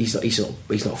cameraman, he's not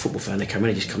a football fan. The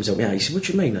cameraman just comes up me out. He said, "What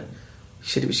do you mean?" He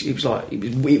said it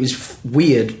was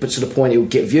weird, but to the point it would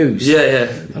get views. Yeah.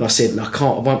 And I said, "No,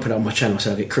 I won't put it on my channel." I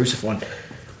said, "I'll get crucified."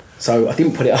 So I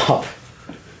didn't put it up.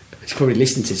 He's probably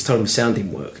listening to it. Told him the sound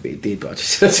didn't work, but it did. But I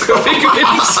just had to think of an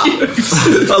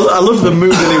excuse. I love the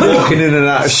mood of him walking in and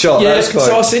out of shot. Yeah.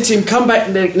 So I said to him, "Come back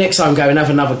next home game and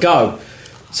have another go."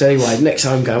 So anyway, next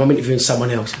home game, I'm interviewing someone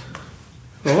else.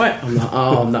 All right. I'm like,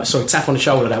 "Oh no, sorry." Tap on the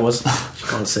shoulder. That was. You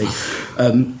can't see.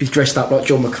 He's dressed up like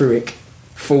John McCruick,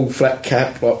 full flat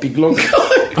cap, like big long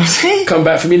guy. Come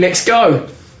back for me next go.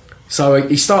 So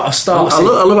I start. I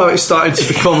love how it's starting to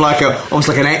become like almost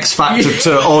like an X Factor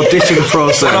to audition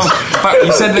process.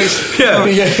 You said this.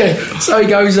 Yeah. So he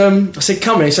goes. I said,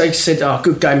 "Come in." So he said, "Oh,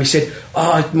 good game." He said,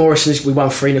 "Oh, Morrison's. We won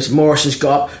 3-0." Morrison's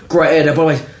got up. Great header. By the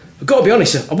way, I've got to be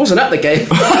honest, I wasn't at the game.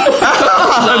 No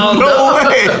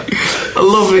way! I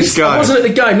love this guy. I wasn't at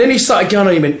the game. Then he started going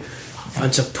on, he went,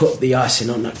 and to put the icing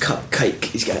on that cupcake,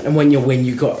 he's going, and when you win,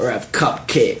 you got to have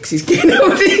cupcakes. He's getting all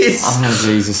this. Oh,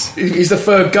 Jesus. He's the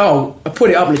third goal. I put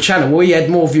it up on the channel. Well, he had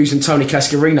more views than Tony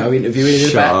Cascarino interviewing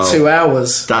in about 2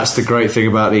 hours. That's the great thing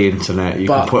about the internet. You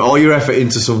can put all your effort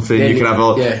into something. You can have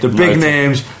all the big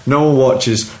names. No one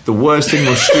watches. The worst thing,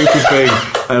 most stupid thing,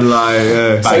 and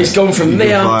like. So he's gone from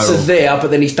there to there,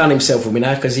 but then he's done himself with me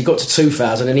now because he got to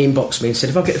 2,000 and he inboxed me and said,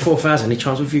 if I get to 4,000, he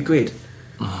charges a few quid.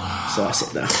 So I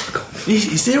said, no.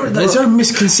 Is there a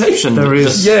misconception? There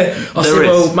is. Yeah. I said,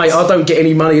 well, mate, I don't get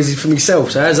any money for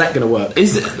myself, so how's that going to work?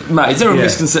 Matt, is there a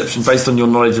misconception based on your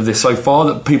knowledge of this so far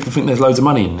that people think there's loads of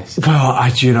money in this? Well, I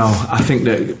think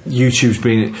that YouTube's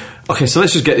been... Okay, so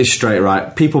let's just get this straight,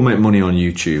 right? People make money on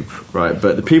YouTube, right?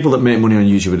 But the people that make money on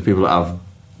YouTube are the people that have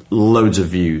loads of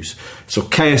views. So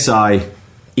KSI...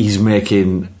 he's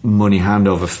making money hand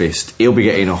over fist. He'll be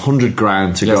getting 100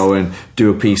 grand to go and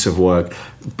do a piece of work.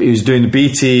 He was doing the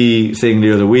BT thing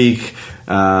the other week.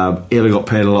 He'll have got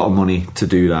paid a lot of money to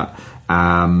do that.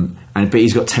 But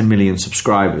he's got 10 million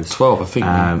subscribers. 12, I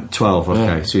think. 12, okay.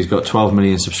 Yeah. So he's got 12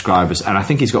 million subscribers. And I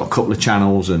think he's got a couple of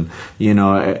channels. And,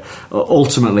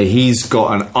 ultimately, he's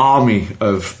got an army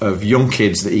of young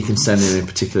kids that he can send in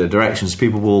particular directions.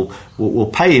 People will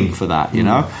pay him for that,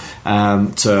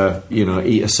 to,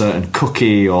 eat a certain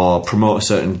cookie or promote a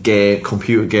certain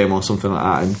computer game or something like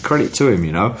that. And credit to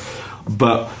him,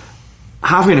 But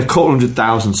having a couple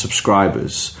 100,000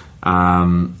 subscribers...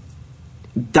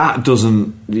 that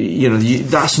doesn't,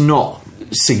 that's not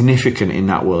significant in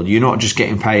that world. You're not just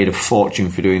getting paid a fortune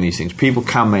for doing these things. People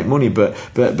can make money, but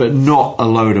not a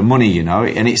load of money,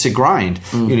 and it's a grind.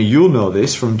 You'll know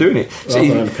this from doing it. Well,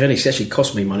 I've earned a penny. It's actually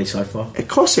cost me money so far. Of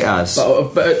course it has.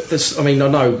 But this, I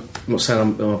know, I'm not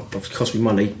saying it's cost me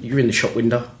money. You're in the shop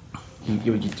window.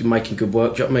 You're making good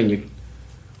work. Do you know what I mean?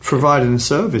 Providing a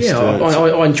service. Yeah,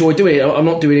 I enjoy doing it. I'm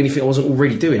not doing anything I wasn't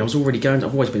already doing. I was already going.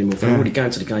 I've always been involved. I'm already going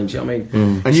to the games. You know what I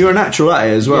mean? And you're a natural at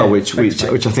it as well, which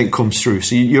I think comes through.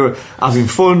 So you're having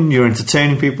fun. You're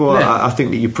entertaining people. Yeah. I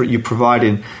think that you're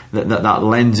providing that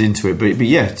lens into it. But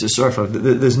yeah,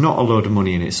 there's not a load of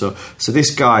money in it. So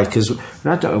this guy, because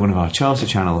one of our Chelsea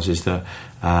channels is that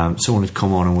someone had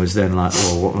come on and was then like,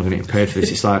 "Oh, what am I going to get paid for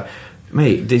this?" It's like,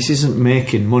 mate, this isn't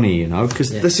making money, because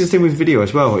this is the thing with video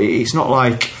as well. It's not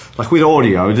like with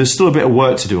audio, there's still a bit of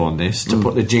work to do on this, to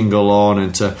put the jingle on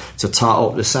and to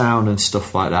tart up the sound and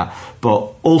stuff like that.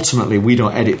 But ultimately, we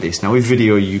don't edit this. Now, with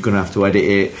video, you're going to have to edit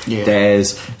it. Yeah.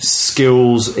 There's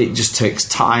skills. It just takes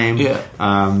time. Yeah.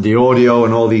 The audio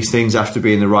and all these things have to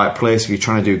be in the right place if you're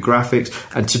trying to do graphics.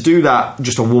 And to do that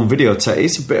just on one video, it's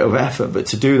a bit of effort. But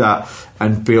to do that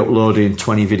and be uploading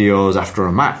 20 videos after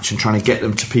a match and trying to get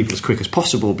them to people as quick as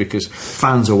possible because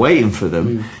fans are waiting for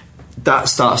them, that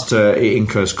it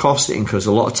incurs cost, it incurs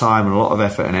a lot of time and a lot of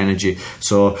effort and energy.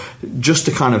 So just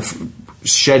to kind of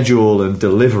schedule and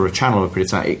deliver a channel over a period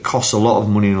of time, it costs a lot of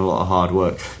money and a lot of hard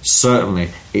work. Certainly,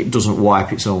 it doesn't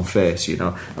wipe its own face,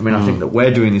 I think that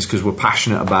we're doing this because we're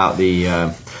passionate about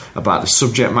the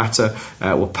subject matter,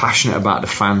 we're passionate about the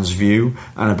fans' view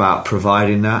and about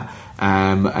providing that.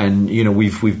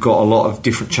 We've got a lot of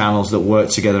different channels that work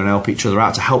together and help each other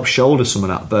out to help shoulder some of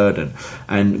that burden.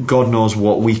 And God knows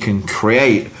what we can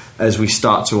create as we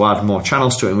start to add more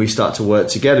channels to it and we start to work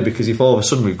together. Because if all of a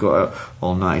sudden we've got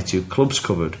all 92 clubs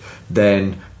covered,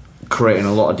 then creating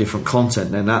a lot of different content,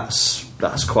 then that's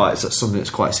something that's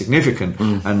quite significant.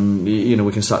 And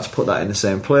we can start to put that in the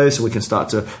same place, and we can start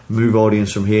to move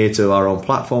audience from here to our own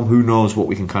platform. Who knows what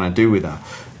we can kind of do with that.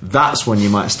 That's when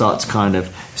you might start to kind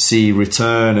of see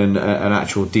return and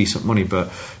actual decent money.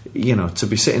 But to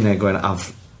be sitting there going,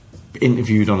 I've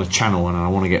interviewed on a channel and I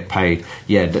want to get paid,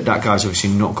 that guy's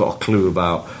obviously not got a clue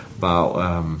about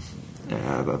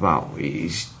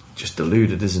he's just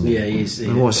deluded, isn't he? Yeah, he is.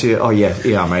 And what's he? Oh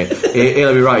yeah, mate.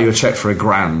 He'll be writing you a cheque for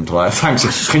 £1,000. Like,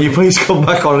 thanks. Can you please come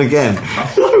back on again?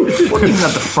 No, he wouldn't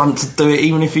have the front to do it,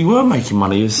 even if he were making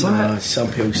money.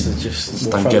 Some people just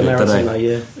don't get it, do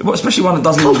they? Well, especially one that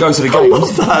doesn't even go to the game. I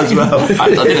love that as well.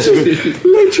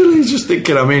 Literally, he's just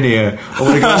thinking, I'm in here. I'm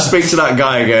going to go speak to that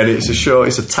guy again. It's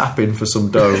a tap in for some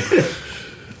dough.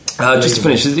 Just to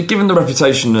finish, given the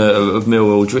reputation of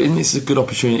Millwall, isn't this a good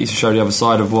opportunity to show the other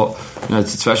side of what,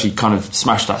 to actually kind of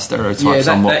smash that stereotype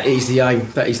somewhat? That is the aim.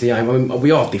 That is the aim. I mean,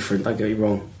 we are different, don't get me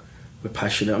wrong. We're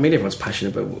passionate. I mean, everyone's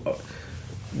passionate, but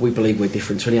we believe we're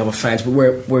different to any other fans. But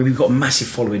we've got a massive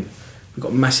following. We've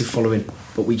got a massive following,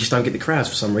 but we just don't get the crowds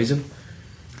for some reason.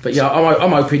 But yeah,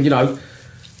 I'm hoping,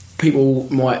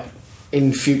 people might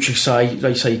in future say,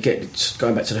 you get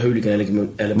going back to the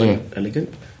hooligan element.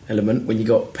 element when you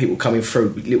got people coming through,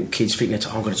 little kids thinking,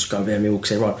 I'm going to go down Millwall, because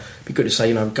they're right. It'd be good to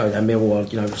say, go down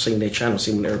Millwall, seeing their channel,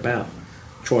 seeing what they're about.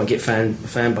 Try and get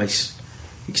fan base,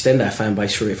 extend our fan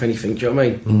base through it, if anything. Do you know what I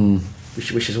mean?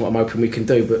 Which is what I'm hoping we can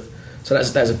do. But so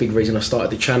that's a big reason I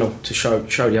started the channel, to show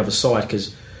the other side,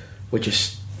 because we're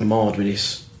just marred with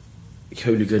this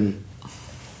hooligan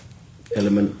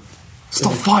element.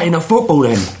 Stop fighting at football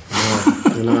then.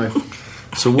 I know.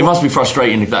 So it must be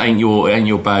frustrating if that ain't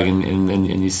your bag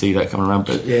and you see that coming around.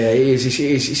 But yeah, it is.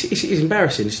 It's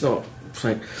embarrassing. It's not.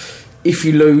 Like, if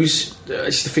you lose,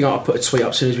 it's the thing. I put a tweet up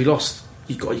as soon as we lost.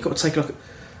 You got to take it like.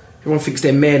 Everyone thinks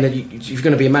they're men, and if you're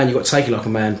going to be a man, you've got to take it like a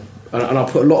man. And I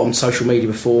put a lot on social media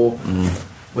before.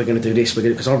 We're going to do this.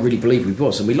 Because I really believe we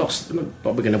was, and we lost.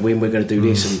 But we're going to win. We're going to do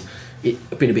this, and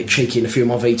I've been a bit cheeky in a few of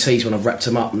my VTs when I've wrapped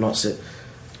them up and not said,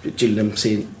 Gillingham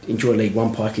saying enjoy League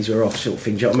One, Pikeys we're off, sort of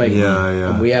thing. Do you know what I mean? Yeah.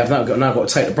 And we have now got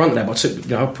to take the brunt of that. But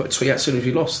I put a tweet out as soon as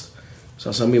we lost. So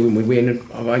I said, when we win,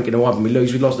 I ain't going to win. When we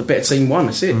lose, we lost. The better team won.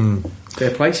 That's it.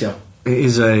 Fair play to you. It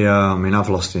is I've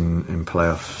lost in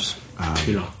playoffs,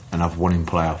 and I've won in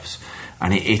playoffs,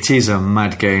 and it is a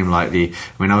mad game. I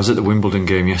was at the Wimbledon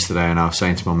game yesterday, and I was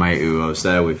saying to my mate who I was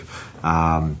there with,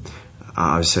 I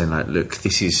was saying look,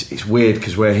 it's weird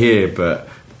because we're here, but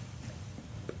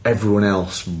everyone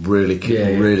else really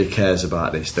cares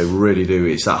about this. They really do.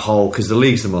 It's that whole, because the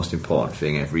league's the most important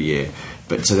thing every year.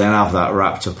 But to then have that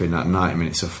wrapped up in that 90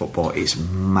 minutes of football, it's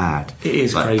mad. It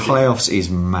is crazy. Playoffs is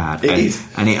mad. It is.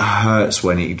 And it hurts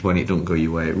when it don't go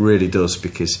your way. It really does,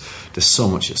 because there's so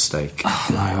much at stake. Oh,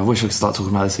 no, I wish I could start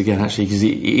talking about this again, actually, because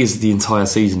it is the entire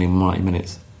season in 90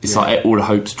 minutes. It's like all the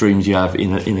hopes, dreams you have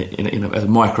in a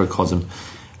microcosm.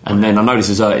 And then I know this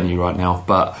is hurting you right now,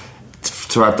 but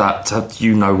to have that,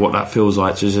 what that feels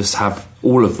like, to just have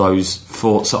all of those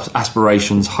thoughts,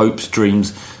 aspirations, hopes,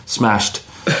 dreams smashed.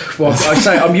 Well, I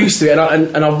say I'm used to it,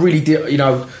 and I really did.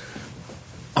 I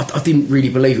didn't really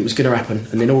believe it was going to happen,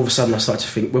 and then all of a sudden I started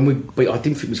to think I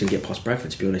didn't think we was going to get past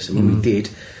Bradford, to be honest, and when we did,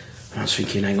 and I was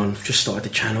thinking, hang on, I've just started the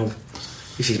channel.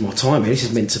 This is my time here. This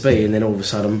is meant to be, and then all of a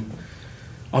sudden,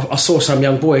 I saw some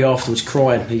young boy afterwards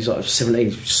crying. He's like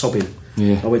 17, he's sobbing.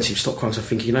 Yeah. I went to him, stop crying. So I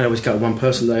think, I always go to one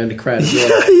person there in the crowd as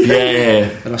well.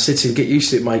 Yeah. And I said to him, get used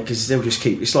to it, mate, because they'll just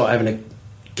keep. It's like having a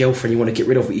girlfriend you want to get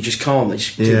rid of, but you just can't. They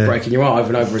just keep breaking your heart over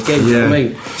and over again. You know what I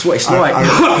mean? It's what it's like.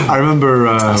 I remember.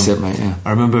 That's it, mate. Yeah.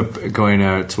 I remember going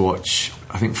out to watch.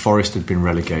 I think Forest had been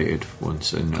relegated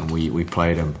once, and we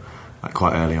played them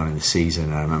quite early on in the season.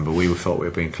 And I remember we thought we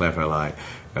were being clever,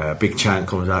 Big Chant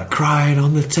comes out crying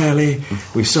on the telly.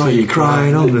 We saw you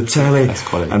crying on the telly. That's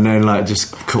quality. And then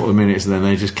just a couple of minutes, and then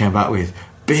they just came back with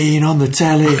being on the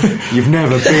telly. You've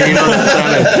never been on the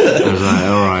telly. I was like,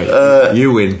 all right,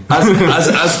 you win.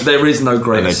 As there is no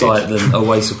greater sight than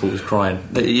away supporters crying.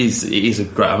 It is it's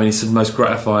the most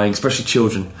gratifying, especially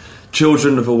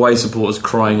children of away supporters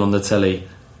crying on the telly.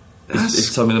 It's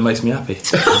something that makes me happy.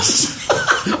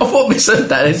 I thought we said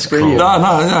that. It's brilliant.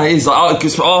 No. It's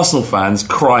because for Arsenal fans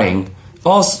crying,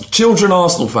 children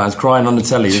Arsenal fans crying on the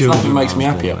telly. There's nothing makes me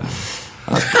happier.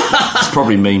 It's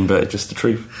probably mean, but just the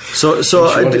truth. So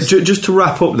just to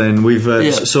wrap up, then we've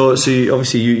so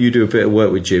obviously you do a bit of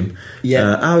work with Jim.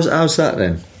 Yeah. How's that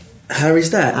then? How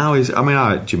is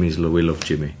that? Jimmy's. We love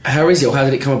Jimmy. How is it? Or how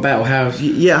did it come about? Or how?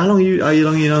 Yeah. How long you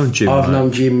known Jim? I've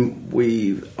known Jim.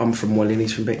 I'm from Welling.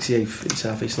 He's from Bexleyheath in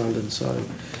South East London. So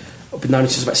I've been known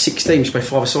since about 16. We played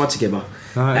 5-a-side together.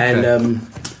 Oh, okay. And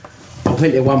I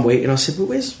went there one week and I said, "Well,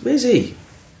 where's he?"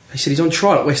 He said, "He's on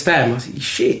trial at West Ham." I said, "He's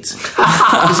shit,"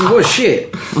 because he was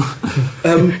shit.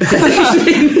 I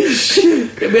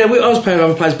was playing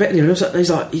other players better than him. He's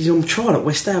like, "He's on trial at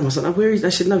West Ham." I was like, "No, where is?"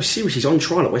 They said, "No, seriously, he's on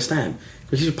trial at West Ham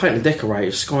because he was painting the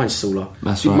decorator, sky installer.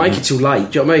 That's he didn't right, make it till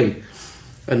late." Do you know what I mean?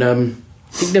 And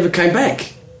he never came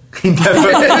back. He never.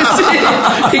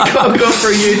 He can't go for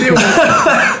a year deal,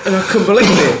 and I couldn't believe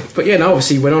it. But yeah, no,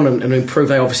 obviously he went on and improved.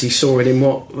 They obviously saw in him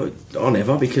what I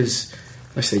never, because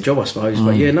that's their job, I suppose.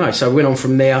 But yeah, no. So we went on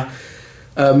from there.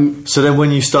 So then,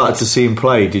 when you started to see him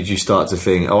play, did you start to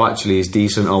think, "Oh, actually, he's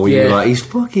decent"? Or were you like, "He's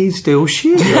fucking still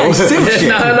shit"? He's still shit.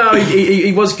 No,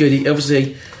 he was good. He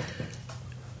obviously.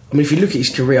 I mean, if you look at his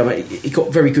career, he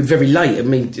got very good very late. I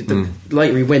mean, the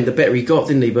later he went, the better he got,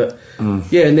 didn't he? But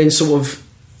yeah, and then sort of,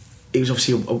 he was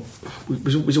obviously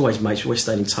was always mates. We always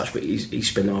stayed in touch, but he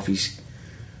spent half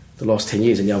the last 10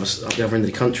 years in the other end of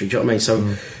the country. Do you know what I mean? So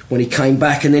when he came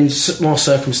back, and then my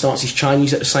circumstances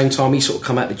changed at the same time. He sort of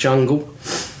come out of the jungle,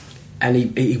 and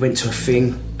he went to a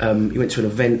thing. He went to an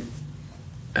event.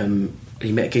 And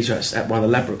he met a geezer at one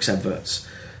of the Ladbrokes adverts,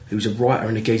 who was a writer,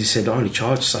 and the geezer said, "I only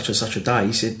charge such and such a day."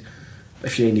 He said,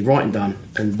 if you need any writing done,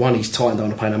 and one, he's tight and don't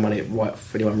want to pay no money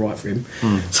for anyone write for him.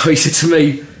 So he said to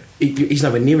me, he's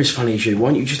nowhere near as funny as you. Why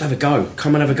don't you just have a go?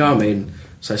 Come and have a go at me. And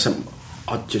so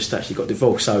I just actually got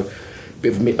divorced, so a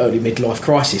bit of early midlife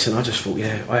crisis, and I just thought,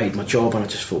 I hated my job, and I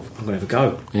just thought I'm going to have a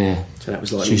go. Yeah. So that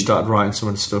was like. So you started writing some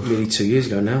of the stuff. Nearly 2 years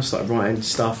ago now. Started writing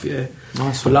stuff. Yeah.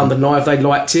 Nice. For London Live, they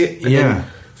liked it. And Yeah. then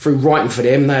through writing for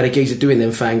them, they had a geezer doing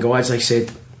them fan guides. They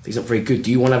said he's not very good.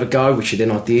 Do you want to have a go? Which then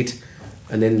I did.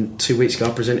 And then 2 weeks ago,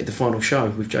 I presented the final show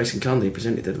with Jason Cundy.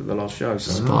 Presented the last show.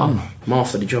 So I'm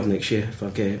after the job next year if I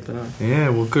get it. But yeah,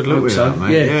 well, good luck with that,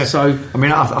 mate. Yeah. So I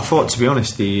mean, I thought, to be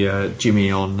honest, the Jimmy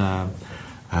on.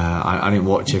 I didn't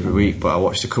watch every week, but I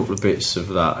watched a couple of bits of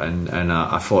that, and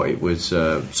I thought it was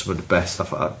some of the best. I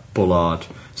thought Bullard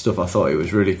stuff. I thought it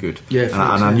was really good. Yeah,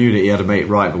 and I knew that he had a mate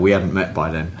right, but we hadn't met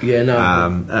by then. Yeah, no.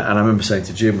 And I remember saying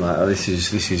to Jim, like, this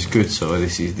is good. So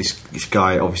this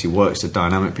guy obviously works the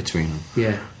dynamic between them.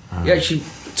 Yeah. Yeah, actually,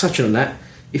 touching on that,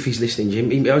 if he's listening,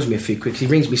 Jim, he owes me a few quicks. He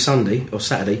rings me Sunday or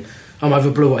Saturday. I'm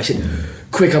over Blue. I said,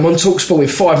 quick, I'm on TalkSport in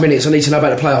 5 minutes. I need to know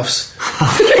about the playoffs.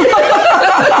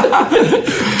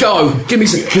 Go, give me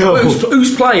some.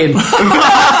 Who's playing?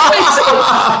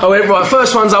 I went, right,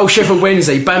 first one's Old Sheffield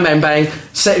Wednesday. Bang, bang, bang.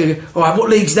 Second, all right, what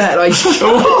league's that? Like,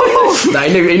 no,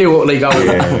 he knew what league I was.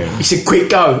 Yeah. He said, quick,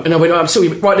 go. And I went, I'm sorry,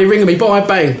 right, they're ringing me. Bye,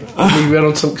 bang. And we went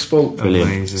on TalkSport.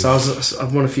 Brilliant. So I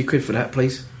won a few quid for that,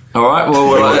 please. All right,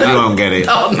 well, you won't get it.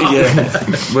 Oh, no.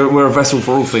 Yeah, we're a vessel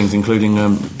for all things, including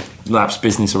lapsed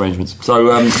business arrangements.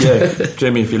 So,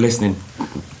 Jimmy, if you're listening,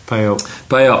 pay up.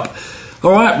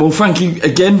 All right, well, thank you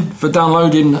again for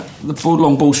downloading the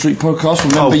Long Ball Street podcast.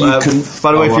 Remember, you can.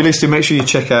 By the way, if you're listening, make sure you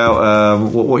check out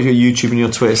what your YouTube and your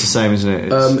Twitter. It's the same, isn't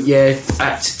it?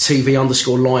 At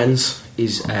TV_Lions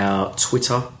is our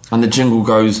Twitter, and the jingle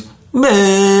goes.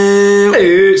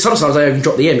 Sometimes I even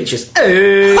drop the M. It's just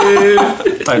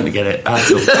don't get it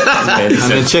at all. And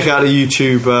then check out the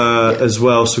YouTube as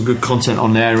well. Some good content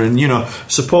on there, and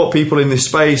support people in this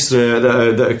space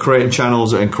that are creating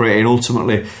channels and creating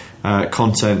ultimately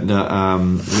content that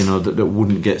that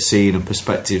wouldn't get seen, and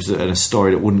perspectives and a story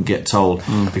that wouldn't get told.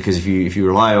 Because if you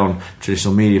rely on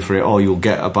traditional media for it, all you'll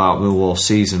get about Millwall's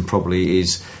season probably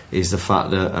is the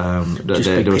fact that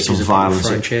there was some violence.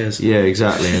 Yeah,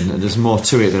 exactly, and there's more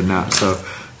to it than that. So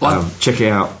check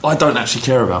it out. I don't actually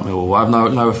care about Millwall. I have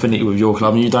no affinity with your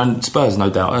club, and you don't. Spurs,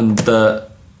 no doubt. And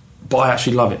but I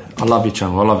actually love it. I love your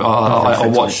channel. I love it. I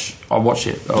watch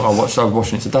it. I was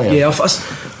watching it today. Yeah, I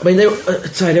mean, they all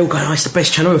going, it's the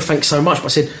best channel. Thanks so much. But I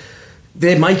said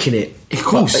they're making it. Of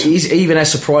course. But it even has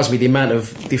surprised me the amount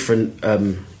of different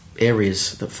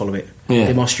areas that follow it. Yeah.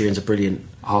 Them Austrians are brilliant.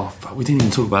 Oh, we didn't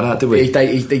even talk about that, did we?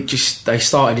 They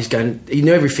started. He's going. He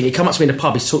knew everything. He come up to me in the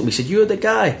pub. He's talking to me. He said, "You're the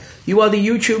guy. You are the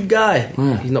YouTube guy."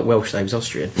 Yeah. He's not Welsh. Though, he was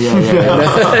Austrian.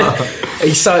 Yeah.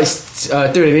 He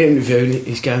started doing an interview, and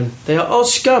he's going, "They are all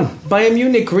scum. Bayern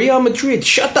Munich, Real Madrid.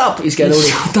 Shut up." He's going,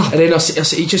 "Shut up." And then I said,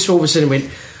 he just all of a sudden went,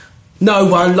 "No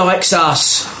one likes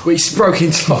us." We broke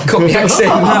into like Cockney accent.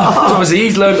 So obviously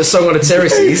he's learned the song on the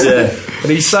terraces. Yeah.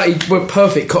 And he went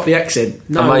perfect Cockney accent.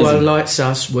 No Amazing. one likes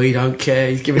us. We don't care.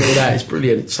 He's giving it that. It's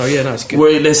brilliant. So yeah, no, it's good.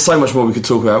 Well, there's so much more we could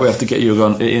talk about. We have to get you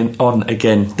on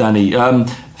again, Danny.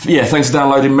 Thanks for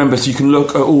downloading. Remember, so you can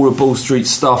look at all the Ball Street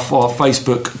stuff on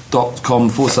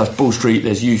facebook.com/Ball Street.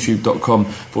 There's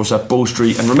youtube.com/Ball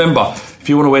Street. And remember, if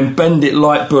you want to win Bend It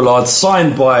Like Bullard,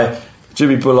 signed by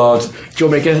Jimmy Bullard. Do you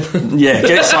want me again? Yeah,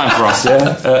 get it signed for us,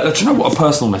 yeah? Do you know what? A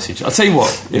personal message. I'll tell you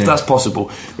what, if that's possible,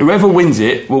 whoever wins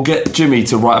it will get Jimmy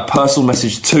to write a personal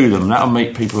message to them. That'll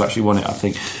make people actually want it, I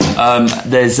think.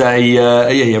 There's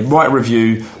write a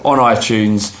review on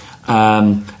iTunes,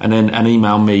 and then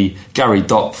email me,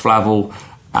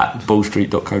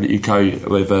 gary.flavel@ballstreet.co.uk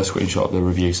with a screenshot of the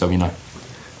review so we know.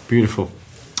 Beautiful.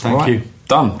 Thank you.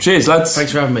 Done. Cheers, lads.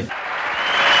 Thanks for having me.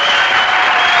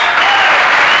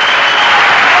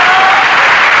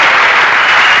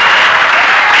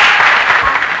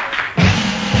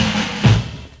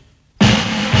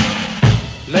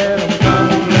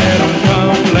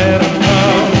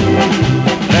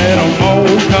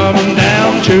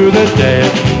 To the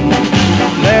dead.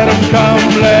 Let 'em come,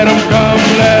 let 'em come,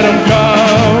 let 'em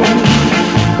come.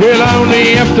 We'll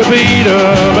only have to beat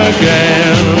 'em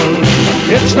again.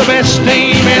 It's the best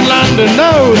team in London,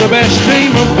 no, the best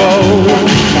team of both.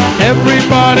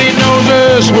 Everybody knows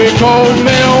us, we're called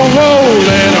Millwall.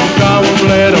 Let 'em come,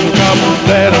 let 'em come,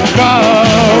 let 'em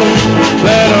come.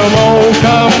 Let 'em all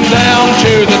come down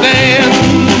to the den.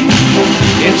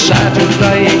 It's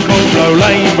Saturday, Coldblow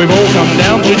Lane, we've all come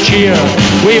down to cheer.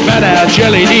 We've had our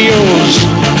jelly deals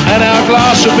and our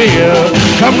glass of beer.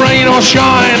 Come rain or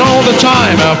shine, all the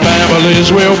time our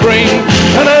families will bring.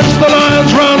 And as the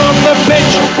Lions run on the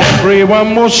pitch,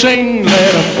 everyone will sing.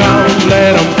 Let 'em come,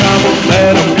 let 'em come,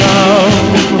 let 'em come.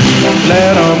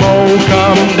 Let 'em all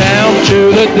come down to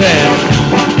the Den.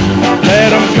 Let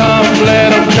 'em come,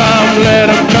 let 'em come, let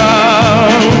 'em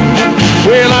come.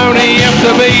 We'll only have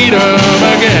to beat 'em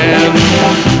again.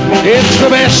 It's the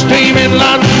best team in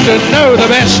London, no, the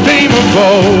best team of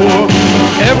all.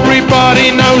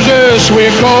 Everybody knows us,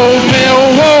 we're called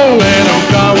Millwall. Let 'em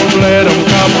come, let 'em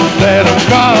come, let 'em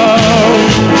come.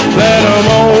 Let 'em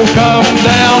all come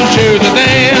down to the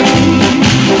Den.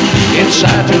 It's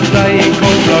Saturday in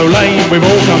Coldblow Lane, we've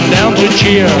all come down to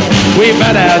cheer. We've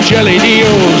had our jelly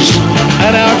deals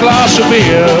and our glass of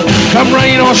beer. Come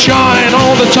rain or shine,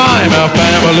 all the time our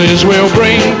families will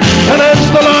bring. And as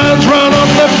the Lions run on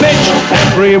the pitch,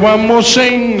 everyone will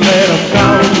sing. Let 'em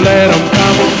come, let 'em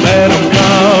come, let 'em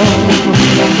come.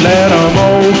 Let 'em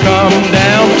all come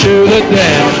down to the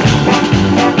Den.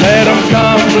 Let 'em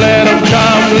come, let 'em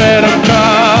come, let 'em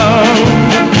come.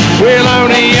 We'll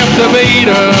only have to beat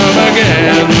 'em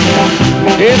again.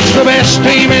 It's the best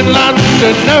team in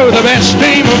London, no, the best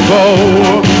team of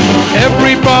all.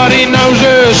 Everybody knows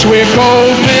us, we're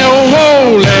called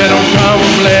Millwall. Let 'em come,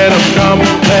 let 'em come,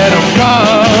 let 'em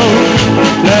come.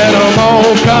 Let 'em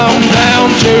all come down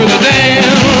to the Den.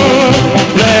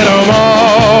 Let 'em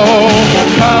all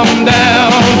come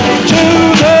down to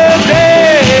the Den.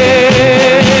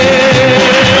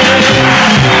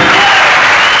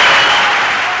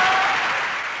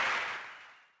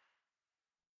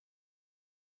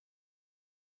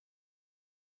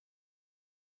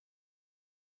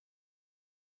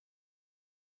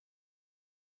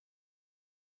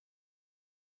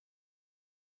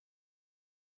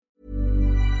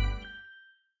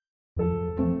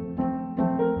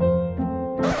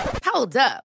 Hold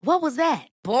up. What was that?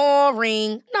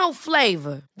 Boring. No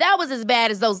flavor. That was as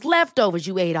bad as those leftovers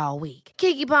you ate all week.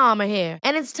 Keke Palmer here,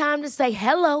 and it's time to say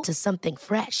hello to something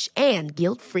fresh and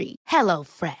guilt-free. Hello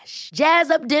Fresh.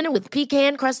 Jazz up dinner with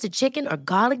pecan-crusted chicken or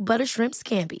garlic butter shrimp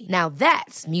scampi. Now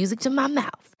that's music to my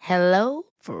mouth. Hello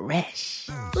Fresh.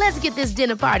 Let's get this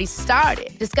dinner party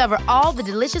started. Discover all the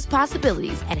delicious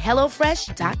possibilities at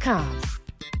HelloFresh.com.